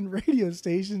fucking radio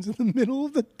stations in the middle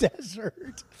of the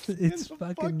desert. It's in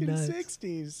the fucking nuts.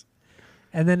 60s.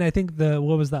 And then I think what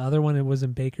was the other one? It was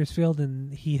in Bakersfield,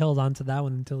 and he held on to that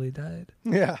one until he died.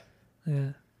 Yeah.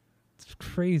 Yeah, it's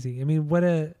crazy. I mean, what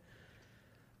an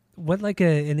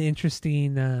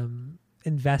interesting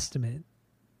investment.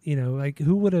 You know, like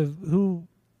who would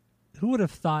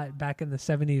have thought back in the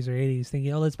 70s or 80s,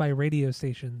 thinking, oh, let's buy radio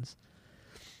stations,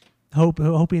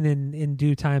 hoping in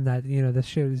due time that, you know, this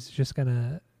shit is just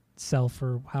gonna sell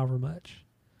for however much.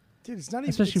 Dude, it's not even...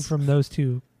 Especially from those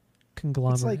two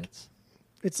conglomerates.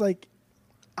 It's like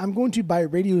I'm going to buy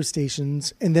radio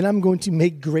stations and then I'm going to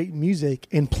make great music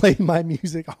and play my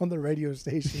music on the radio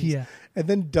stations. Yeah. And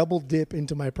then double dip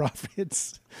into my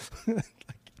profits.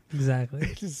 Exactly.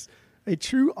 It is a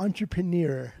true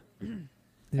entrepreneur.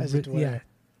 As it were. Yeah,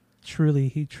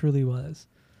 he truly was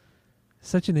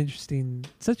such an interesting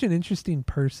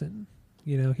person.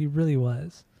 You know, he really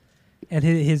was, and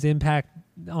his impact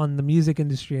on the music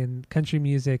industry and country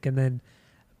music, and then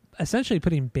essentially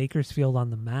putting Bakersfield on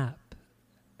the map.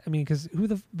 I mean, because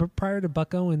prior to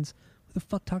Buck Owens, who the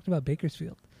fuck talked about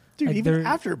Bakersfield? Dude, Like, even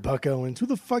after Buck Owens, who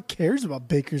the fuck cares about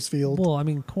Bakersfield? Well, I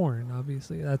mean, Korn,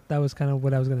 obviously. That was kind of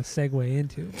what I was going to segue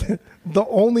into. But The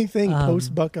only thing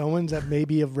post Buck Owens that may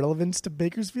be of relevance to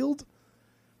Bakersfield?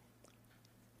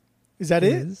 Is that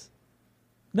it? is.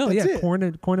 No, That's yeah, it. Korn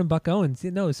and Buck Owens.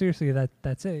 No, seriously,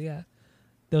 that's it. Yeah,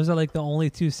 those are like the only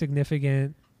 2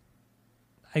 significant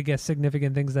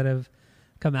things that have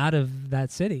come out of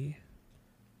that city.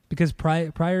 Because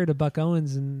prior to Buck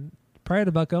Owens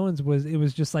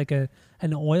was just like an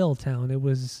oil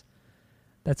town.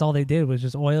 That's all they did was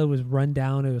just oil. It was run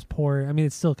down. It was poor. I mean,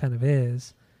 it still kind of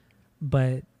is,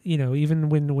 But even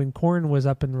when Korn was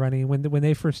up and running, when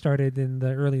they first started in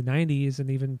the early '90s, and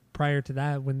even prior to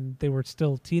that, when they were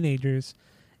still teenagers,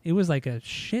 it was like a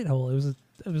shithole.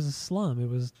 It was a slum. It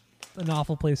was an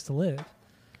awful place to live.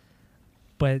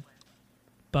 But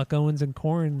Buck Owens and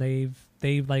Korn,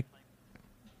 they've like,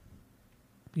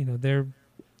 they're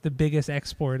the biggest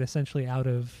export essentially out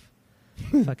of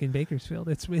fucking Bakersfield.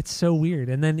 It's so weird.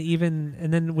 And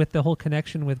then with the whole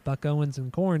connection with Buck Owens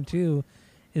and Korn too,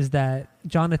 is that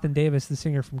Jonathan Davis, the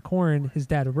singer from Korn, his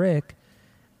dad Rick,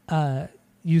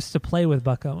 used to play with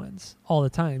Buck Owens all the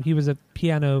time. He was a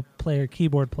piano player,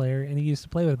 keyboard player, and he used to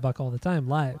play with Buck all the time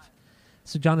live.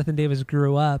 So Jonathan Davis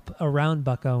grew up around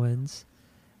Buck Owens.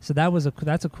 So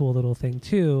that's a cool little thing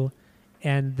too.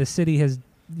 And the city has,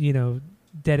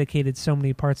 dedicated so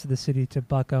many parts of the city to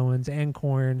Buck Owens and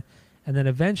Korn. And then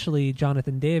eventually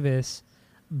Jonathan Davis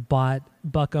bought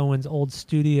Buck Owens' old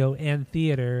studio and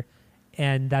theater,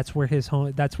 and that's where his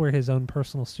own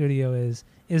personal studio is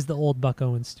the old Buck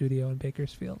Owens studio in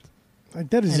Bakersfield. Like,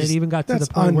 that is, and just, it even got to the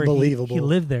point where he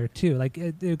lived there too. Like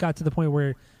it got to the point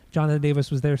where Jonathan Davis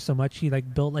was there so much he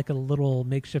like built like a little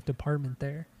makeshift apartment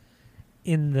there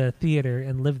in the theater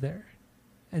and lived there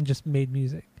and just made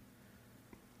music.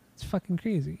 It's fucking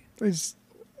crazy.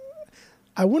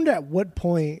 I wonder at what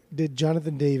point did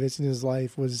Jonathan Davis in his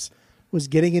life was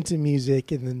getting into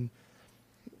music, and then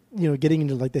getting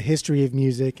into like the history of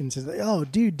music, and says like, "Oh,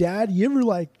 dude, Dad, you ever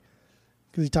like?"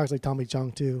 Because he talks like Tommy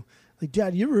Chong too. Like,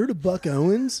 "Dad, you ever heard of Buck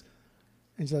Owens?"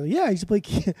 And he's like, "Yeah, I used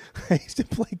to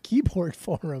play keyboard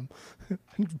for him."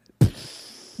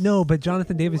 No, but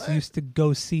Jonathan Davis used to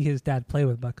go see his dad play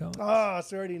with Buck Owens. Oh,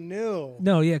 so I already knew.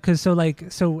 No, yeah, because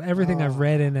so everything I've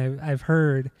read and I've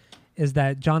heard is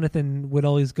that Jonathan would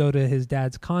always go to his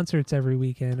dad's concerts every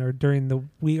weekend or during the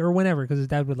week or whenever, because his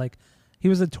dad would he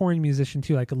was a touring musician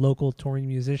too, like a local touring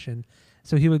musician.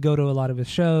 So he would go to a lot of his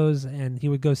shows and he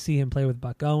would go see him play with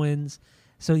Buck Owens.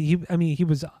 So he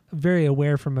was very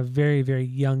aware from a very, very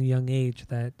young age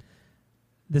that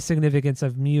the significance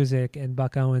of music and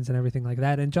Buck Owens and everything like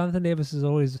that. And Jonathan Davis has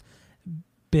always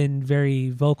been very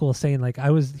vocal, saying like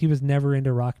he was never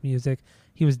into rock music.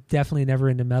 He was definitely never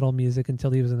into metal music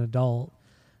until he was an adult.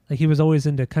 Like he was always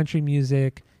into country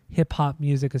music, hip hop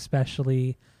music,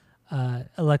 especially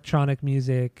electronic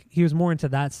music. He was more into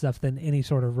that stuff than any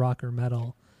sort of rock or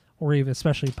metal, or even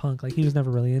especially punk. Like he was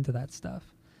never really into that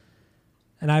stuff.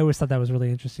 And I always thought that was really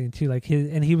interesting too. Like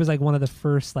he was like one of the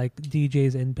first like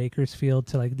DJs in Bakersfield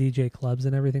to like DJ clubs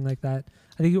and everything like that.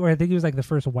 I think he was like the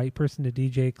first white person to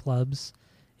DJ clubs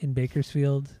in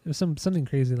Bakersfield. It was something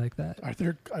crazy like that. Are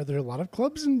there a lot of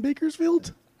clubs in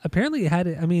Bakersfield? Apparently it had,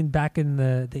 back in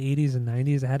the 80s and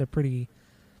 90s, it had a pretty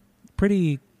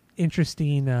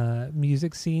interesting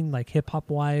music scene, like hip hop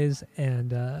wise,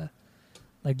 and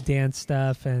like dance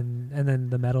stuff, and then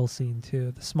the metal scene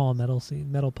too, the small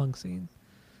metal punk scene.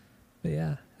 But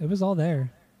yeah, it was all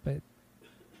there. But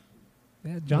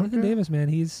yeah, Jonathan Davis, man,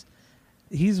 he's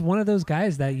one of those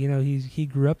guys that he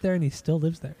grew up there and he still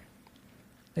lives there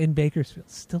in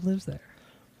Bakersfield. Still lives there.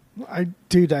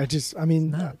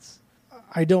 Nuts.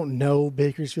 I don't know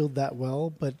Bakersfield that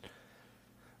well, but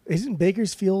isn't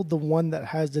Bakersfield the one that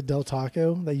has the Del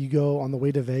Taco that you go on the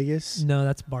way to Vegas? No,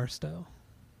 that's Barstow.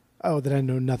 Oh, then I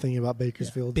know nothing about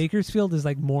Bakersfield. Yeah. Bakersfield is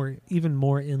like even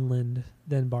more inland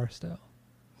than Barstow.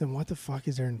 Then what the fuck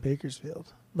is there in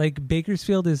Bakersfield? Like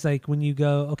Bakersfield is like when you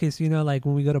go, okay, so like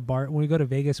when we go to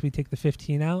Vegas, we take the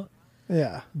 15 out.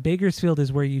 Yeah. Bakersfield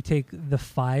is where you take the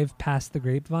 5 past the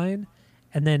Grapevine,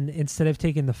 and then instead of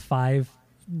taking the 5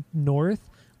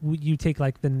 north, you take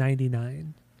like the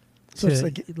 99. So it's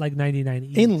like 99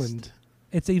 east. Inland.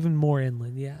 It's even more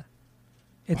inland, yeah.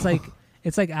 It's like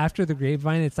it's like after the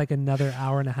Grapevine, it's like another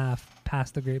hour and a half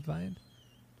past the Grapevine.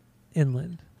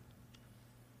 Inland.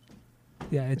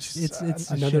 Yeah,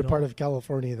 it's another part of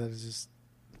California that is just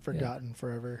forgotten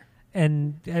forever.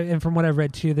 And from what I've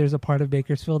read too, there's a part of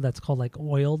Bakersfield that's called like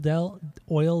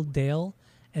Oildale,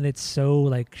 and it's so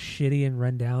like shitty and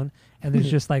run down. And there's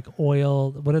just like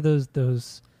oil. What are those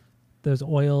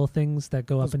oil things that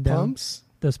go up and down? Pumps?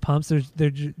 Those pumps.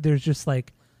 There's just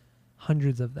like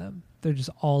hundreds of them. They're just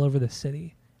all over the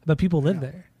city, but people live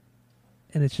there,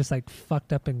 and it's just like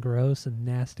fucked up and gross and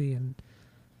nasty, and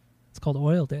it's called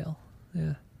Oildale.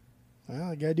 Yeah. Well,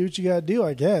 you gotta do what you gotta do,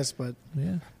 I guess. But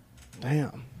yeah.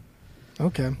 Damn.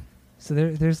 Okay. So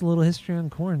there's a little history on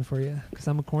Korn for you, because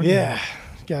I'm a Korn. Yeah.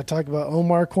 Gotta talk about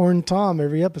Omar, Korn, Tom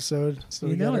every episode. So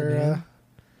you we got man.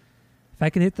 If I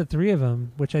can hit the 3 of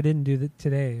them, which I didn't do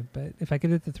today, but if I could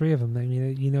hit the 3 of them, then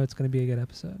it's going to be a good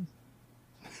episode.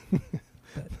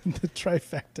 The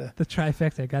trifecta. The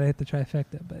trifecta. I got to hit the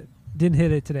trifecta, but didn't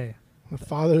hit it today. The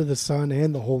Father, the Son,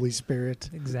 and the Holy Spirit.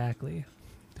 Exactly.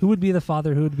 Who would be the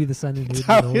Father? Who would be the Son? And who would be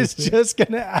the I Holy was Spirit? just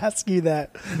gonna ask you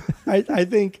that. I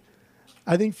think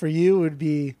for you it would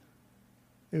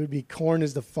be Korn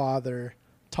as the Father,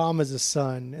 Tom as the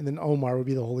Son, and then Omar would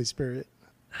be the Holy Spirit.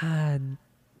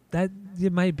 That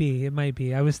it might be. It might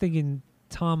be. I was thinking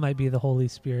Tom might be the Holy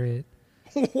Spirit.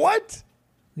 What?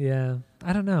 Yeah.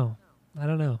 I don't know.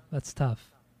 That's tough.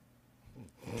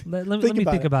 Let me about think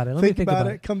it. about it. Let me think about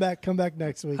it. Come back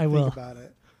next week. I will. Think about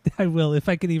it. I will if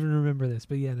I can even remember this.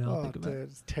 But yeah, no, I'll Oh, think about dude, it.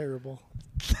 it's terrible.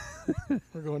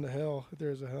 We're going to hell if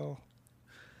there's a hell.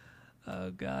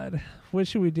 Oh God, what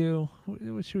should we do?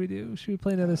 What should we do? Should we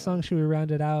play another song? Should we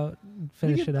round it out and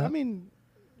finish it up? I mean,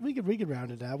 we could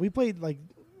round it out. We played like,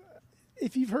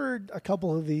 if you've heard a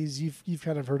couple of these, you've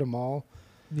kind of heard them all.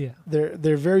 Yeah.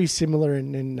 They're very similar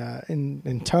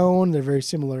in tone. They're very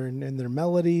similar in their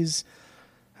melodies.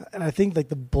 And I think like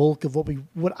the bulk of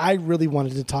what I really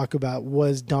wanted to talk about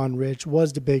was Don Rich,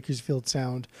 was the Bakersfield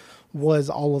Sound,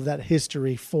 was all of that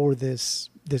history for this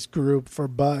group, for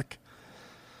Buck.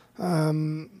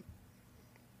 Yeah,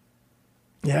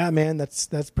 man,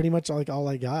 that's pretty much like all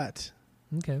I got.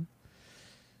 Okay.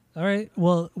 All right.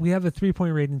 Well, we have a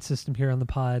 3-point rating system here on the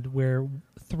pod where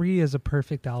 3 is a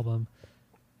perfect album.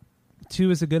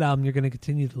 2 is a good album you're going to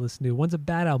continue to listen to. 1's a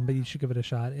bad album, but you should give it a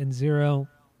shot. And 0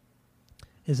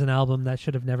 is an album that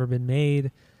should have never been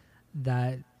made,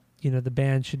 that, the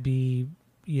band should be,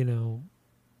 I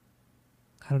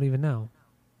don't even know,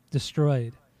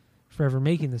 destroyed for ever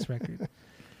making this record.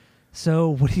 So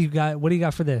what do you got? What do you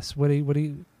got for this? What do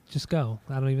you just go?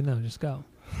 I don't even know. Just go.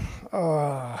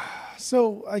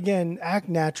 So again, Act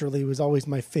Naturally was always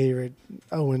my favorite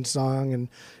Owen song, and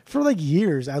for like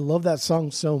years I loved that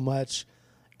song so much,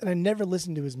 and I never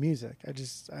listened to his music. I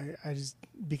just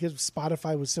because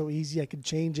Spotify was so easy, I could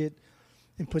change it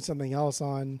and put something else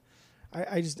on.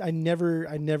 I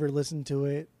never listened to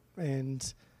it,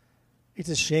 and it's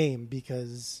a shame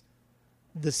because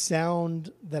the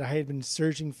sound that I had been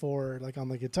searching for, like on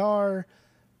the guitar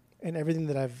and everything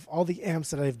all the amps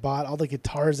that I've bought, all the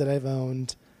guitars that I've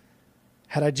owned,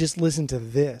 had I just listened to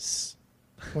this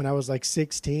when I was like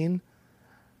 16,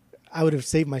 I would have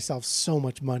saved myself so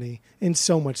much money and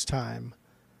so much time.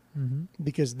 Mm-hmm.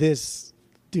 Because this,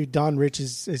 dude, Don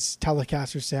Rich's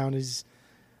Telecaster sound is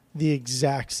the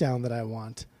exact sound that I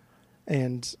want.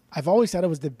 And I've always thought it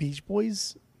was the Beach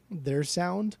Boys, their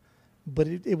sound, but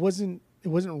it wasn't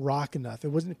rock enough. It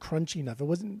wasn't crunchy enough. It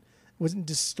wasn't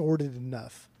distorted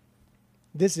enough.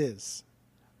 This is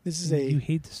You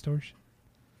hate distortion.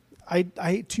 I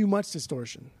hate too much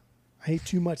distortion. I hate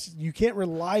too much. You can't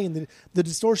rely on the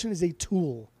distortion is a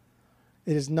tool.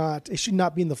 It is not. It should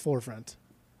not be in the forefront.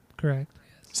 Correct.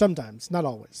 Yes. Sometimes, not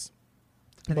always.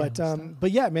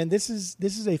 But yeah, man, this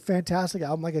is a fantastic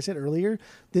album. Like I said earlier,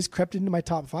 this crept into my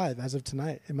top 5 as of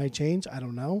tonight. It might change. I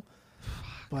don't know.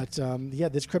 But yeah,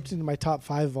 this crept into my top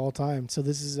 5 of all time. So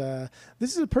this is a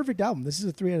perfect album. This is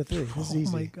a 3 out of 3. This is easy.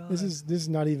 Oh my God. This is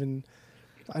not even.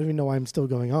 I don't even know why I'm still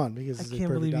going on because I it's a can't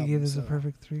perfect believe you album, gave this so. a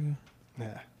perfect 3.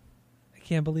 Yeah, I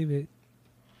can't believe it.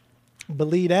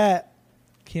 believe that.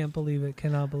 Can't believe it.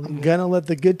 Cannot believe I'm it. gonna let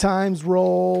the good times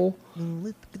roll.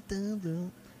 My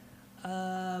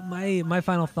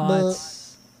final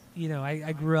thoughts.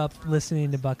 I grew up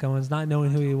listening to Buck Owens, not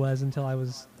knowing who he was until I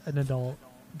was an adult,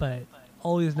 but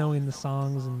always knowing the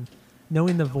songs and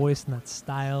knowing the voice and that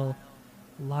style.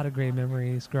 A lot of great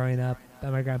memories growing up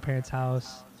at my grandparents'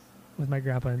 house with my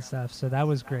grandpa and stuff. So that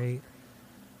was great.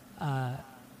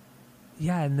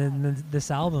 Yeah, and then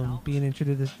this album, being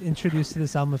introduced to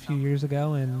this album a few years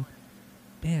ago, and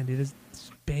man, it is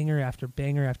banger after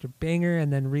banger after banger.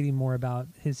 And then reading more about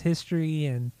his history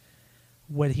and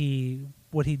what he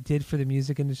did for the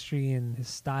music industry and his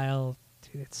style,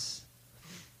 dude, it's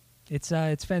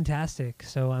fantastic.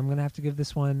 So I'm gonna have to give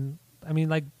this one. I mean,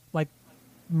 like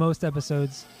most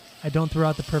episodes, I don't throw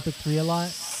out the perfect 3 a lot,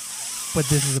 but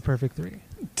this is a perfect 3.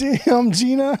 Damn,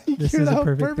 Gina, you This gave is a out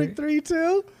perfect perfect 3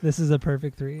 too. This is a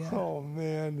perfect 3. Yeah. Oh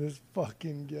man, this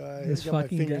fucking guy. This I got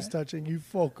fucking my fingers guy. touching. You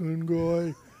fucking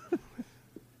guy.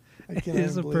 I It can't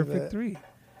is a even believe perfect it. 3.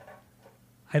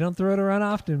 I don't throw it around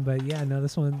often, but yeah, no,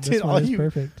 this one Dude, all is you-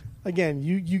 perfect. Again,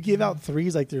 you give out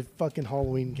 3s like they're fucking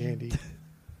Halloween candy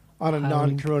on a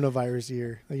Halloween- non-coronavirus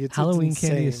year. Like it's Halloween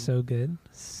insane. candy is so good.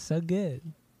 So good.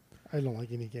 I don't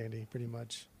like any candy, pretty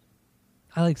much.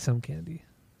 I like some candy.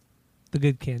 The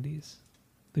good candies.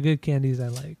 The good candies I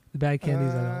like. The bad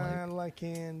candies I don't I like. like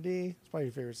candy. It's probably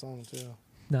your favorite song too.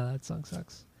 No, that song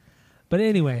sucks. But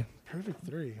anyway, Perfect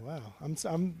 3. Wow. I'm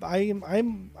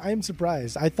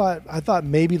surprised. I thought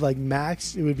maybe like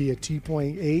max it would be a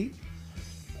 2.8.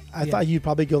 I thought you'd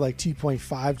probably go like 2.5,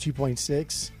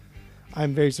 2.6.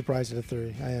 I'm very surprised at a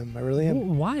 3. I am. I really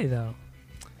am. Why though?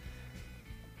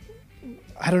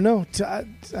 I don't know.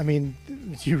 I mean,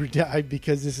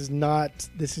 because this is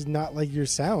not like your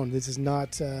sound. This is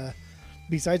not.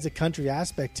 Besides the country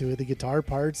aspect to it, the guitar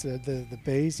parts, the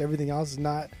bass, everything else is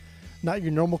not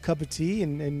your normal cup of tea,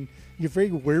 and you're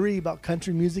very wary about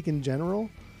country music in general.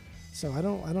 So I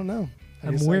don't know.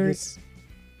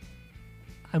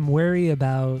 I'm wary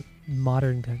about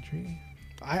modern country.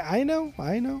 I know.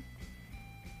 I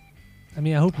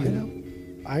mean, I hope you know.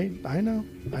 I know.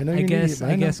 I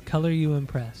guess color you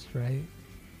impressed, right?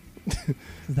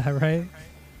 Is that right?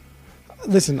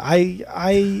 Listen,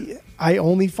 I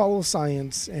only follow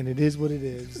science, and it is what it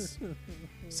is.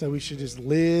 So we should just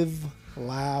live,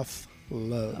 laugh,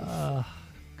 love. Oh,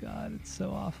 God, it's so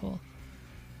awful.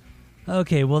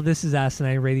 Okay, well, this is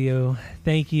Asinine Radio.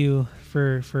 Thank you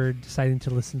for deciding to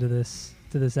listen to this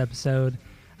episode.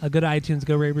 Go to iTunes,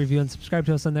 go rate, review, and subscribe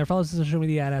to us on there. Follow us on social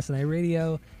media at Asinine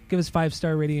Radio. Give us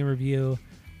 5-star rating and review.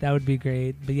 That would be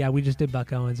great. But yeah, we just did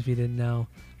Buck Owens, if you didn't know.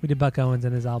 We did Buck Owens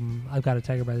and his album, I've Got a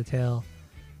Tiger by the Tail.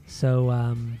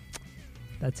 So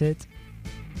that's it.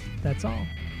 That's all.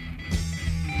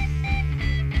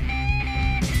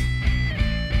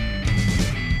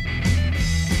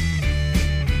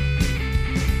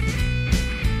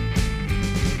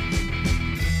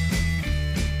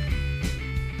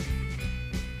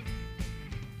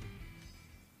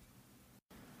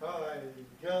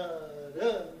 I got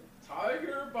a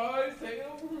tiger by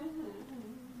tail.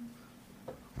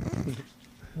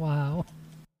 Wow.